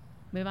 Yeah.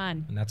 Move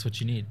on. And that's what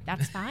you need.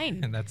 That's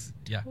fine. And that's,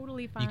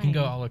 totally fine. You can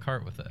go a la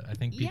carte with it. I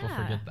think people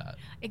forget that.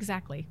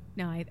 Exactly.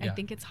 No, I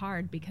think it's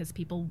hard because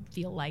people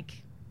feel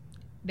like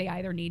they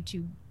either need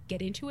to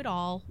get into it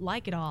all,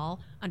 like it all,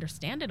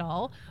 understand it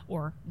all,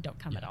 or don't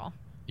come at all.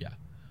 Yeah.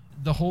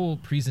 The whole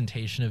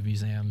presentation of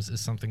museums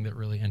is something that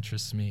really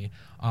interests me.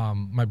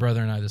 My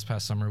brother and I, this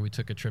past summer, we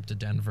took a trip to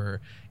Denver,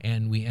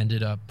 and we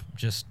ended up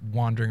just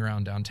wandering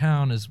around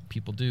downtown, as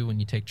people do when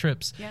you take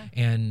trips. Yeah.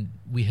 And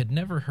we had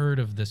never heard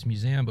of this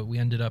museum, but we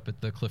ended up at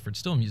the Clifford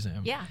Still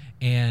Museum. Yeah.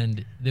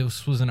 And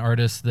this was an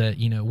artist that,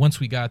 once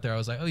we got there, I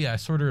was like, oh yeah, I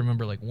sort of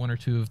remember like 1 or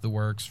 2 of the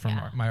works from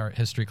my art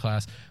history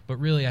class, but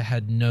really I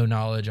had no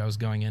knowledge. I was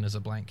going in as a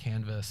blank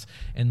canvas.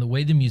 And the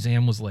way the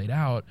museum was laid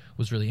out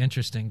was really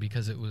interesting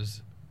because it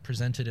was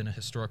presented in a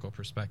historical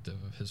perspective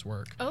of his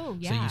work. Oh,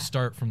 yeah. So you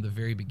start from the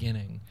very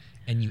beginning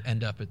and you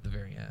end up at the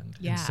very end.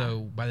 Yeah. And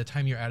so by the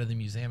time you're out of the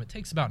museum, it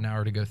takes about an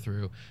hour to go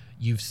through.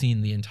 You've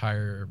seen the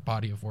entire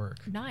body of work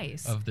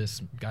of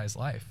this guy's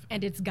life.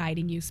 And it's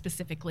guiding you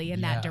specifically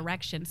in that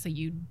direction so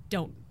you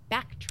don't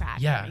backtrack.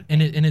 Yeah,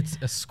 and it's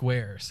a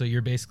square. So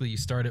you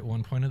start at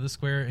one point of the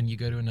square and you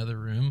go to another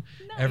room.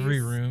 Nice.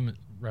 Every room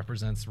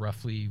represents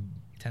roughly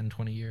 10,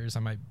 20 years. I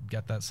might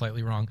get that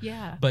slightly wrong.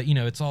 Yeah. But,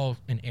 it's all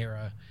an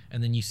era,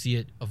 and then you see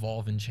it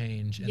evolve and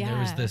change. And there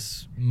was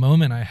this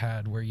moment I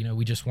had where,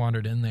 we just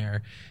wandered in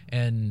there,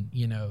 and,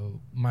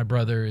 my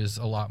brother is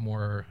a lot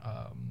more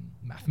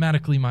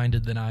mathematically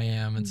minded than I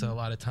am. And so a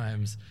lot of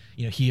times,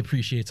 he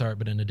appreciates art,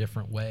 but in a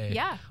different way.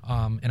 Yeah.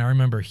 And I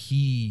remember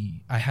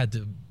I had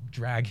to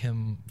drag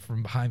him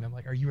from behind me. I'm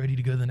like, are you ready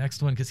to go to the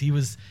next one? Because he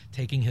was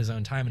taking his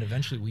own time, and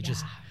eventually we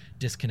just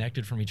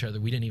disconnected from each other.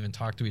 We didn't even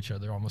talk to each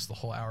other almost the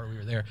whole hour we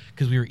were there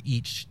because we were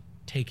each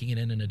taking it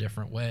in a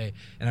different way.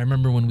 And I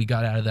remember when we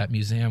got out of that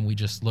museum, we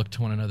just looked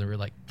to one another. We were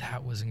like,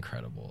 that was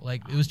incredible.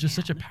 Like, it was just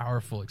such a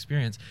powerful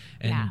experience.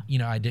 And,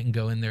 I didn't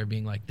go in there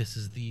being like, this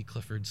is the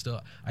Clifford Still.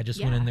 I just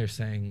went in there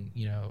saying,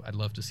 I'd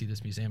love to see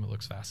this museum. It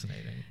looks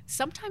fascinating.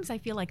 Sometimes I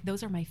feel like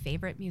those are my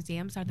favorite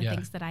museums, are the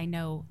things that I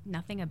know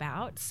nothing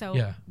about.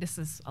 So this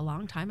is a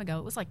long time ago.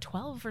 It was like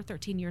 12 or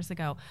 13 years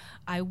ago.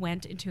 I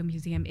went into a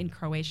museum in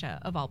Croatia,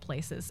 of all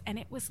places. And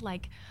it was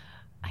like,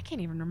 I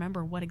can't even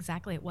remember what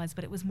exactly it was,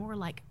 but it was more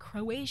like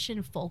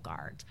Croatian folk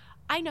art.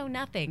 I know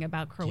nothing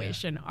about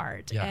Croatian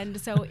art. Yeah.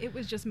 And so it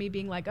was just me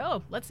being like,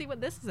 oh, let's see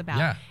what this is about.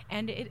 Yeah.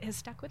 And it has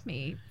stuck with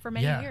me for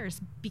many years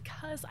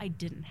because I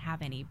didn't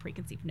have any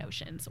preconceived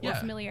notions or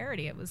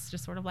familiarity. It was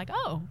just sort of like,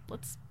 oh,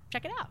 let's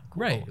check it out.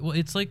 Cool. Right. Well,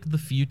 it's like the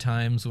few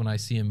times when I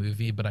see a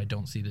movie but I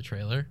don't see the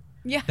trailer.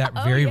 Yeah. That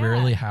very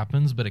rarely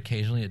happens, but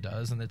occasionally it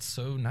does, and it's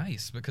so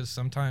nice because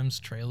sometimes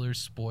trailers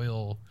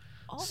spoil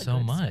so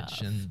much,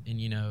 stuff. and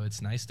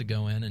it's nice to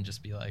go in and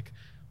just be like,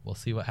 we'll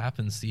see what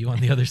happens. See you on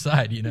the other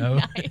side,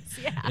 Nice,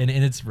 yeah. And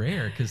it's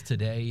rare because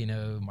today,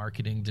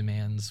 marketing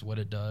demands what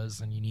it does,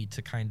 and you need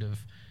to kind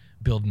of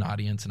build an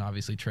audience, and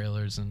obviously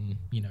trailers and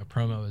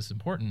promo is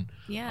important.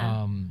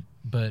 Yeah.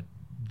 But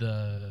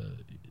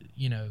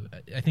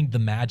I think the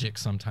magic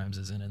sometimes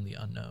is in the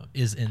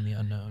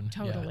unknown.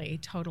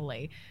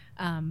 Totally.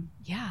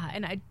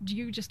 And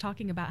you just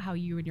talking about how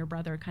you and your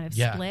brother kind of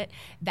split.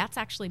 That's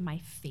actually my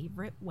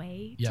favorite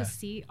way to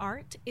see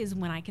art is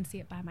when I can see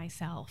it by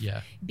myself.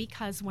 Yeah.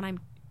 Because when I'm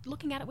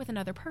looking at it with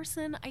another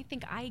person, I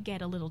think I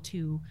get a little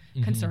too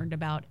concerned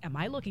about, am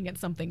I looking at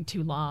something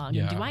too long?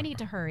 And do I need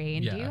to hurry?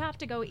 And do you have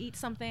to go eat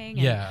something?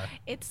 And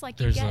it's like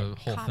there's you get a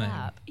whole caught thing.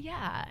 up.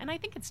 Yeah. And I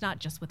think it's not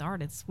just with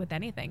art, it's with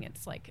anything.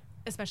 It's like,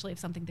 especially if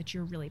something that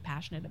you're really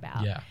passionate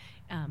about. Yeah.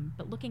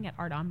 But looking at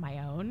art on my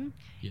own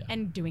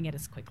and doing it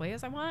as quickly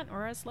as I want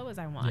or as slow as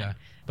I want. Yeah.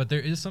 But there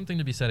is something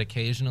to be said.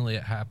 Occasionally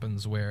it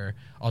happens where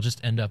I'll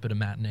just end up at a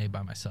matinee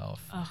by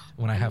myself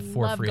when I have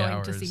 4 free hours. I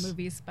love going to see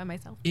movies by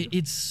myself.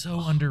 It's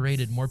so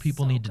underrated. More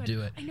people need to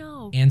do it. I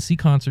know. And see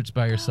concerts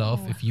by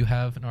yourself. If you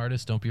have an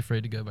artist, don't be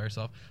afraid to go by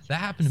yourself. That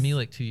happened to me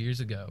like 2 years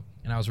ago,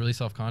 and I was really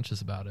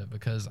self-conscious about it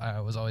because I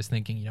was always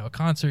thinking, a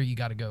concert, you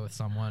got to go with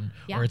someone,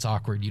 or it's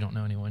awkward. You don't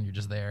know anyone. You're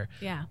just there.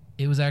 Yeah.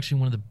 It was actually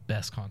one of the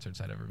best concerts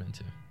I'd ever been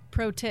to.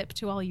 Pro tip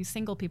to all you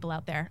single people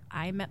out there.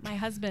 I met my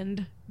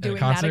husband doing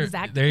that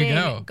exact thing. There you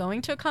go.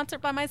 Going to a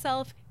concert by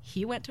myself.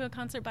 He went to a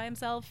concert by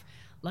himself.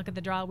 Luck of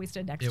the draw, we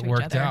stood next to each other.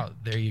 It worked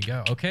out. There you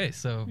go. Okay,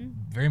 so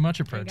very much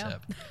a pro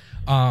tip.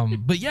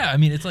 But yeah, I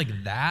mean, it's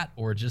like that,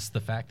 or just the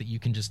fact that you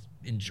can just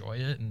enjoy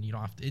it and you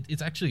don't have to.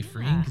 It's actually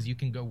freeing because you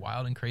can go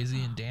wild and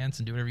crazy and dance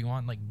and do whatever you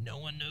want. Like no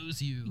one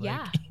knows you.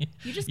 Yeah, like,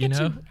 you just get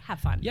to have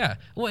fun. Yeah.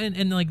 Well,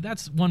 and like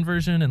that's one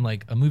version, and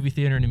like a movie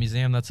theater and a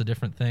museum, that's a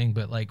different thing.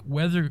 But like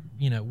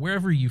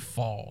wherever you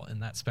fall in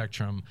that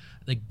spectrum,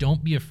 like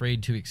don't be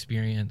afraid to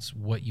experience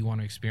what you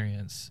want to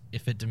experience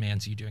if it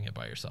demands you doing it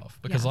by yourself.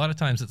 Because a lot of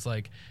times it's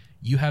like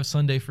you have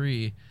Sunday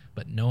free,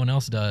 but no one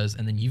else does,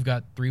 and then you've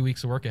got 3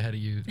 weeks of work ahead of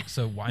you,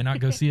 so why not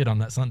go see it on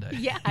that Sunday?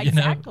 Yeah,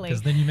 exactly.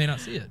 Because then you may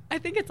not see it. I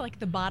think it's like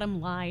the bottom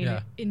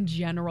line in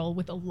general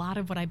with a lot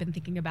of what I've been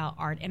thinking about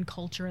art and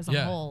culture as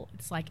a whole.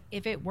 It's like,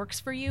 if it works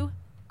for you,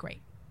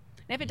 great.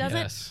 And if it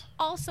doesn't,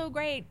 also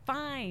great,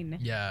 fine.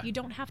 Yeah. You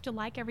don't have to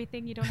like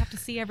everything. You don't have to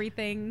see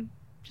everything.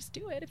 Just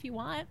do it if you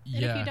want.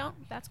 And if you don't,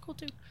 that's cool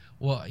too.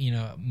 Well,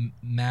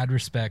 mad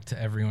respect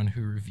to everyone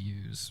who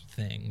reviews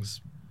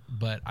things,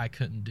 but I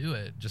couldn't do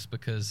it just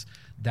because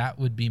that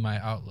would be my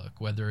outlook.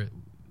 Whether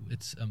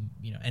it's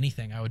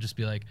anything, I would just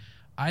be like,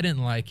 I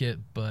didn't like it,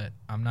 but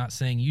I'm not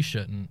saying you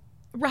shouldn't.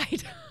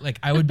 Right. Like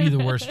I would be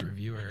the worst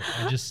reviewer.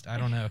 I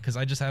don't know, because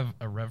I just have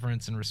a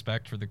reverence and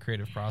respect for the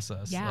creative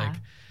process. Yeah. Like,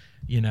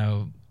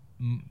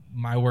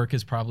 my work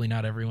is probably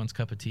not everyone's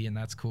cup of tea, and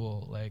that's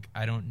cool. Like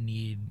I don't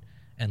need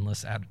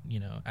endless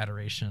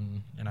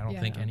adoration, and I don't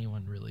think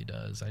anyone really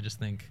does. I just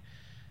think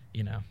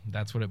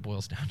that's what it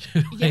boils down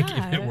to. Like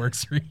if it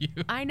works for you.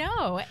 I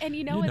know. And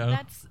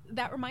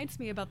that reminds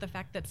me about the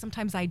fact that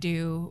sometimes I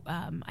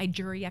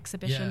jury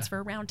exhibitions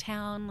for around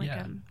town. Like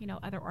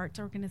other arts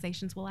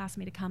organizations will ask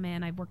me to come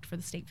in. I've worked for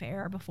the State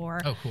Fair before.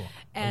 Oh, cool.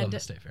 And I love the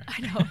State Fair.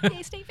 I know.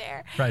 Hey, State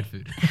Fair. Fried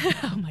food.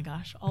 Oh my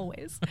gosh,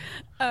 always.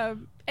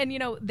 And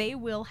they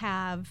will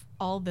have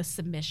all the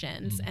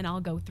submissions and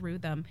I'll go through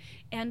them.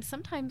 And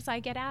sometimes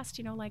I get asked,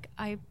 like,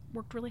 I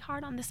worked really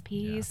hard on this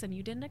piece and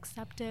you didn't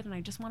accept it and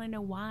I just want to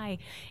know why.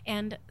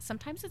 And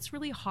sometimes it's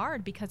really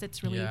hard because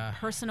it's really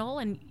personal,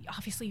 and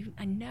obviously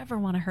I never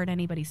want to hurt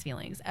anybody's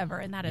feelings ever.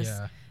 And that is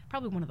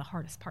probably one of the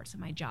hardest parts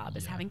of my job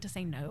is having to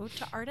say no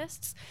to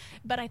artists.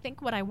 But I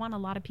think what I want a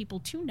lot of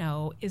people to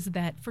know is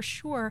that for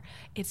sure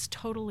it's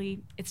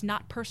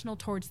not personal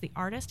towards the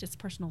artist, it's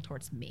personal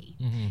towards me.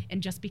 Mm-hmm.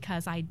 And just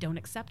because I don't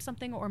accept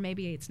something, or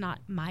maybe it's not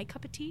my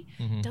cup of tea,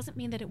 doesn't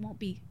mean that it won't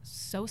be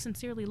so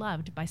sincerely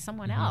loved by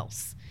someone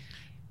else.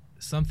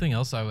 Something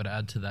else I would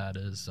add to that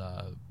is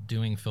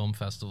doing film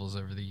festivals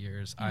over the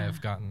years. I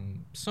have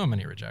gotten so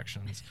many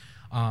rejections.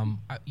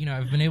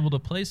 I've been able to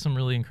play some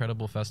really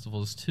incredible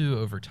festivals too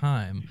over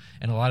time,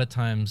 and a lot of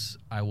times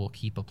I will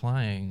keep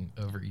applying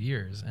over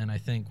years. And I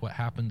think what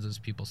happens is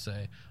people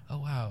say, "Oh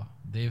wow,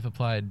 they've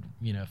applied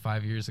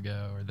 5 years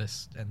ago or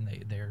this," and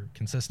they're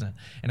consistent.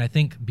 And I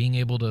think being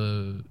able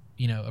to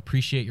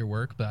appreciate your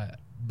work, but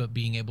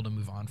being able to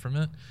move on from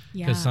it,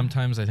 because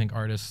sometimes I think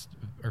artists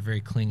are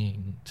very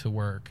clinging to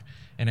work,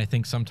 and I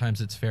think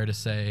sometimes it's fair to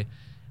say,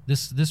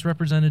 this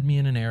represented me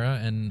in an era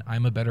and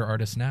I'm a better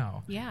artist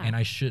now. Yeah. And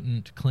I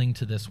shouldn't cling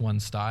to this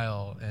one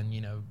style. And,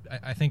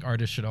 I think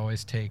artists should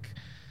always take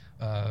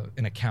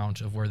an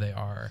account of where they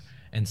are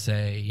and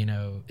say,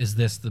 is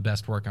this the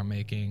best work I'm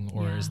making?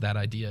 Or is that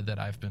idea that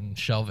I've been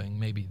shelving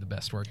maybe the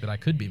best work that I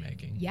could be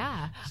making?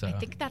 Yeah. So I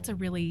think that's a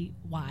really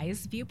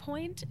wise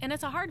viewpoint, and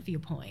it's a hard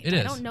viewpoint. It is.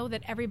 I don't know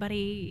that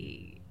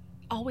everybody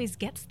always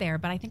gets there,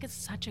 but I think it's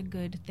such a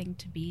good thing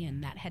to be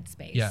in that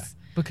headspace. Yeah,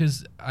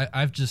 because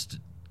I've just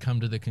come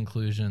to the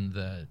conclusion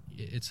that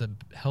it's a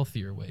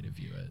healthier way to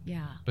view it.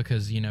 Yeah.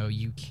 Because,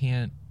 you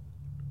can't,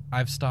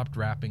 I've stopped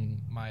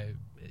wrapping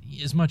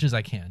as much as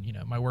I can,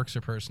 my works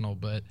are personal,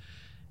 but,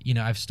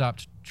 I've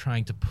stopped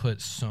trying to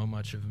put so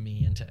much of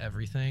me into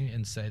everything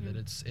and say that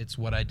it's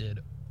what I did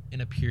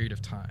in a period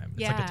of time.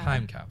 It's like a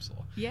time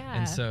capsule. Yeah.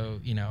 And so,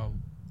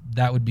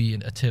 that would be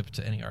a tip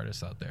to any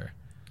artists out there.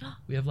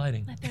 We have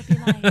lighting. Let there be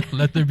light.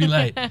 Let there be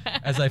light.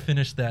 As I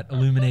finish that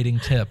illuminating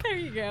tip. There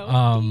you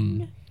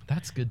go.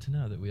 That's good to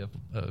know that we have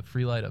a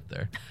free light up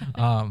there.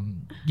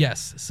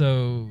 Yes.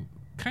 So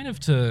kind of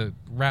to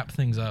wrap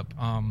things up,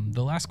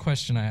 the last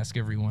question I ask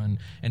everyone,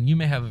 and you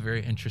may have a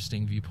very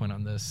interesting viewpoint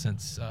on this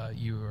since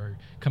you are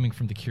coming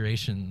from the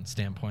curation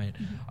standpoint.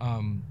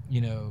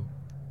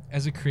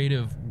 As a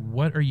creative,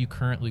 what are you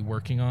currently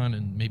working on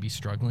and maybe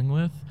struggling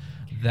with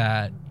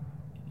that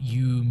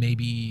you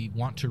maybe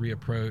want to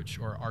reapproach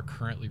or are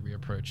currently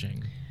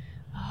reapproaching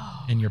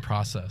in your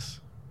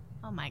process?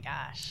 Oh my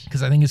gosh.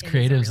 Because I think as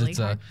creatives, it's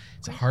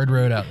a hard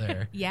road out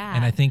there. Yeah.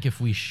 And I think if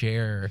we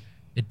share,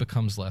 it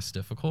becomes less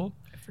difficult.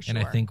 For sure.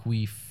 And I think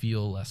we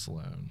feel less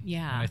alone.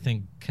 Yeah. And I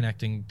think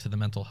connecting to the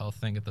mental health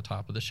thing at the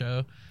top of the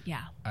show,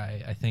 yeah,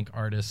 I think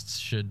artists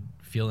should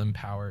feel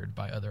empowered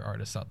by other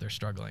artists out there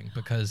struggling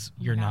because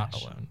you're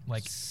not alone.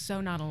 Like,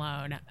 so not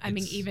alone. I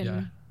mean,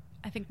 even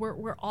I think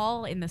we're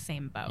all in the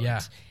same boat.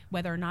 Yeah.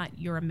 Whether or not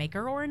you're a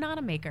maker or not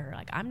a maker.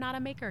 Like, I'm not a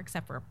maker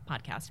except for a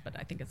podcast, but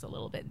I think it's a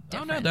little bit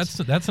different. Oh no,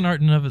 that's an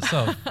art in and of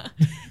itself.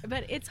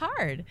 But it's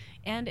hard,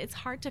 and it's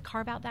hard to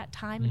carve out that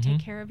time and take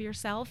care of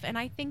yourself. And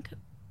I think,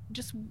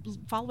 just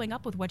following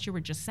up with what you were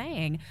just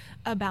saying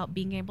about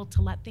being able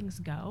to let things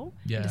go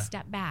and to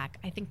step back,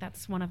 I think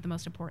that's one of the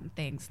most important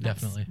things.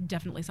 That's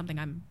definitely something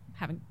I'm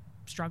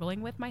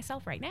struggling with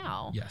myself right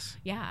now. Yes.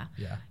 Yeah.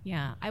 Yeah.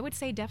 Yeah. I would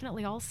say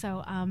definitely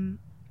also,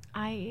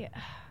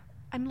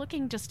 I'm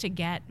looking just to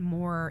get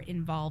more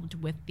involved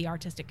with the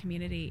artistic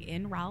community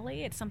in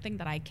Raleigh. It's something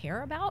that I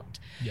care about.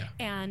 Yeah.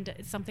 And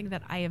it's something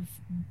that I have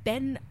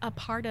been a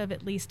part of,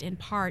 at least in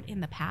part,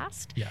 in the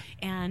past. Yeah.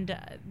 And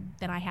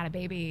then I had a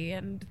baby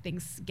and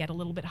things get a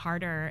little bit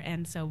harder.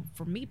 And so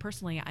for me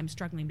personally, I'm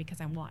struggling because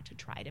I want to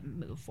try to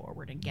move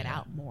forward and get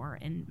out more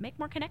and make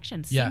more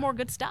connections, see more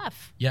good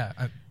stuff. Yeah.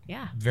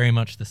 Yeah. Very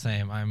much the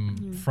same.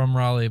 I'm from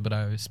Raleigh, but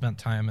I spent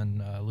time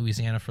in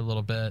Louisiana for a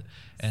little bit,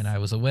 and I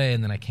was away,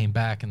 and then I came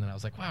back, and then I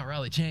was like, wow,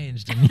 Raleigh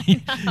changed. And,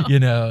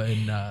 and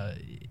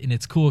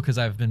it's cool because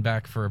I've been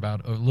back for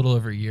about a little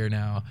over a year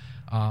now.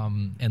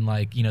 And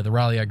the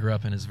Raleigh I grew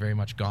up in is very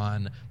much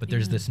gone, but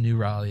there's this new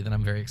Raleigh that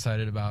I'm very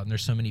excited about. And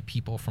there's so many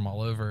people from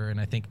all over. And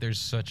I think there's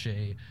such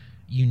a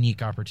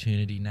unique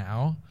opportunity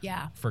now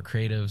for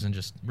creatives and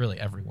just really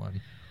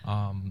everyone.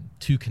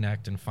 To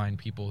connect and find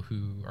people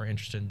who are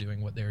interested in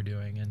doing what they're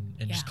doing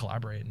and just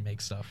collaborate and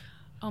make stuff.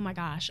 Oh my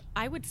gosh.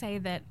 I would say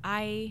that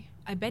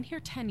I've been here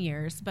 10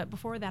 years, but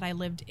before that I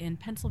lived in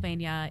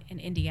Pennsylvania, in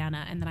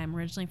Indiana, and then I'm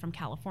originally from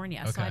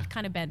California. Okay. So I've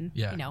kind of been,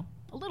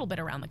 a little bit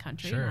around the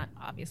country, not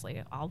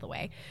obviously all the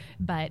way,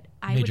 but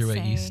I would say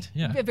way east.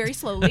 Yeah. Very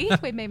slowly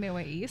we made my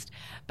way east.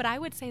 But I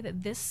would say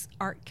that this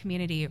art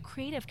community,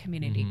 creative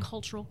community,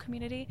 cultural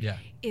community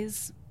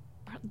is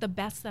the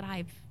best that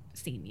I've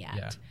seen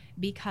yet,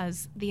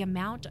 because the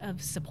amount of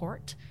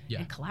support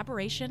and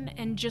collaboration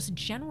and just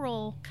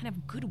general kind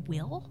of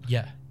goodwill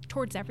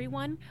towards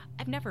everyone,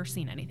 I've never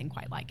seen anything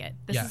quite like it.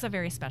 This is a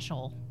very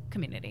special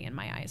community in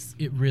my eyes.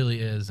 It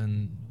really is.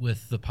 And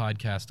with the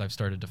podcast, I've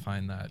started to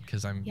find that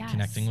because I'm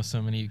connecting with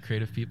so many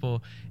creative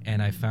people,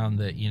 and I found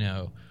that,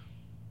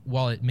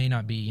 while it may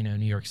not be,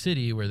 New York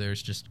City where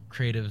there's just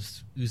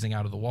creatives oozing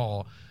out of the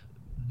wall,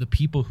 the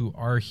people who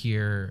are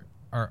here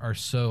are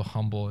so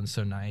humble and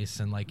so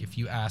nice, and like if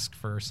you ask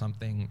for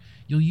something,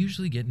 you'll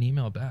usually get an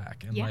email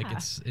back, and like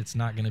it's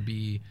not going to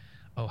be,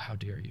 oh, how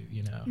dare you,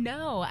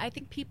 No, I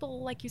think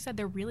people, like you said,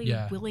 they're really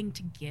willing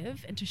to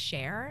give and to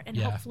share, and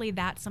hopefully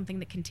that's something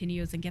that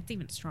continues and gets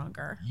even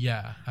stronger.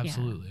 Yeah,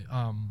 absolutely.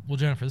 Well,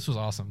 Jennifer, this was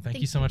awesome. Thank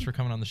you so much for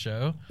coming on the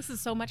show. This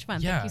is so much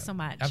fun. Thank you so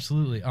much.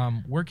 Absolutely.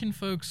 Where can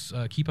folks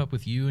keep up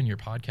with you and your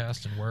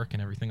podcast and work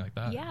and everything like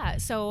that? Yeah,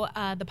 so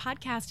the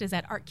podcast is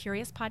at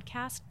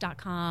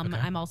artcuriouspodcast.com.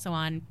 Okay. I'm also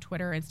on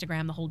Twitter,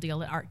 Instagram, the whole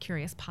deal at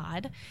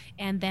artcuriouspod.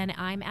 And then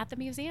I'm at the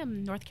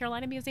museum, North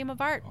Carolina Museum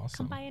of Art. Awesome.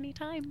 Come by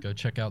anytime. Go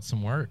check out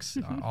some works.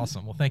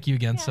 Awesome. Well, thank you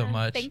again so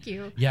much. Thank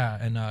you. Yeah,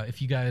 and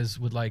if you guys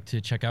would like to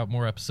check out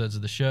more episodes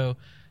of the show,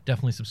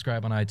 definitely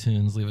subscribe on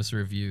iTunes, leave us a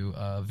review.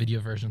 Video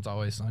version's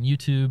always on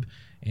YouTube.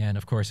 And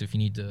of course, if you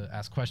need to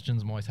ask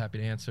questions, I'm always happy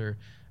to answer.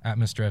 At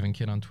Mr. Evan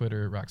Kidd on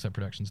Twitter,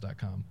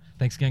 rocksetproductions.com.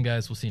 Thanks again,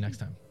 guys. We'll see you next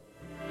time.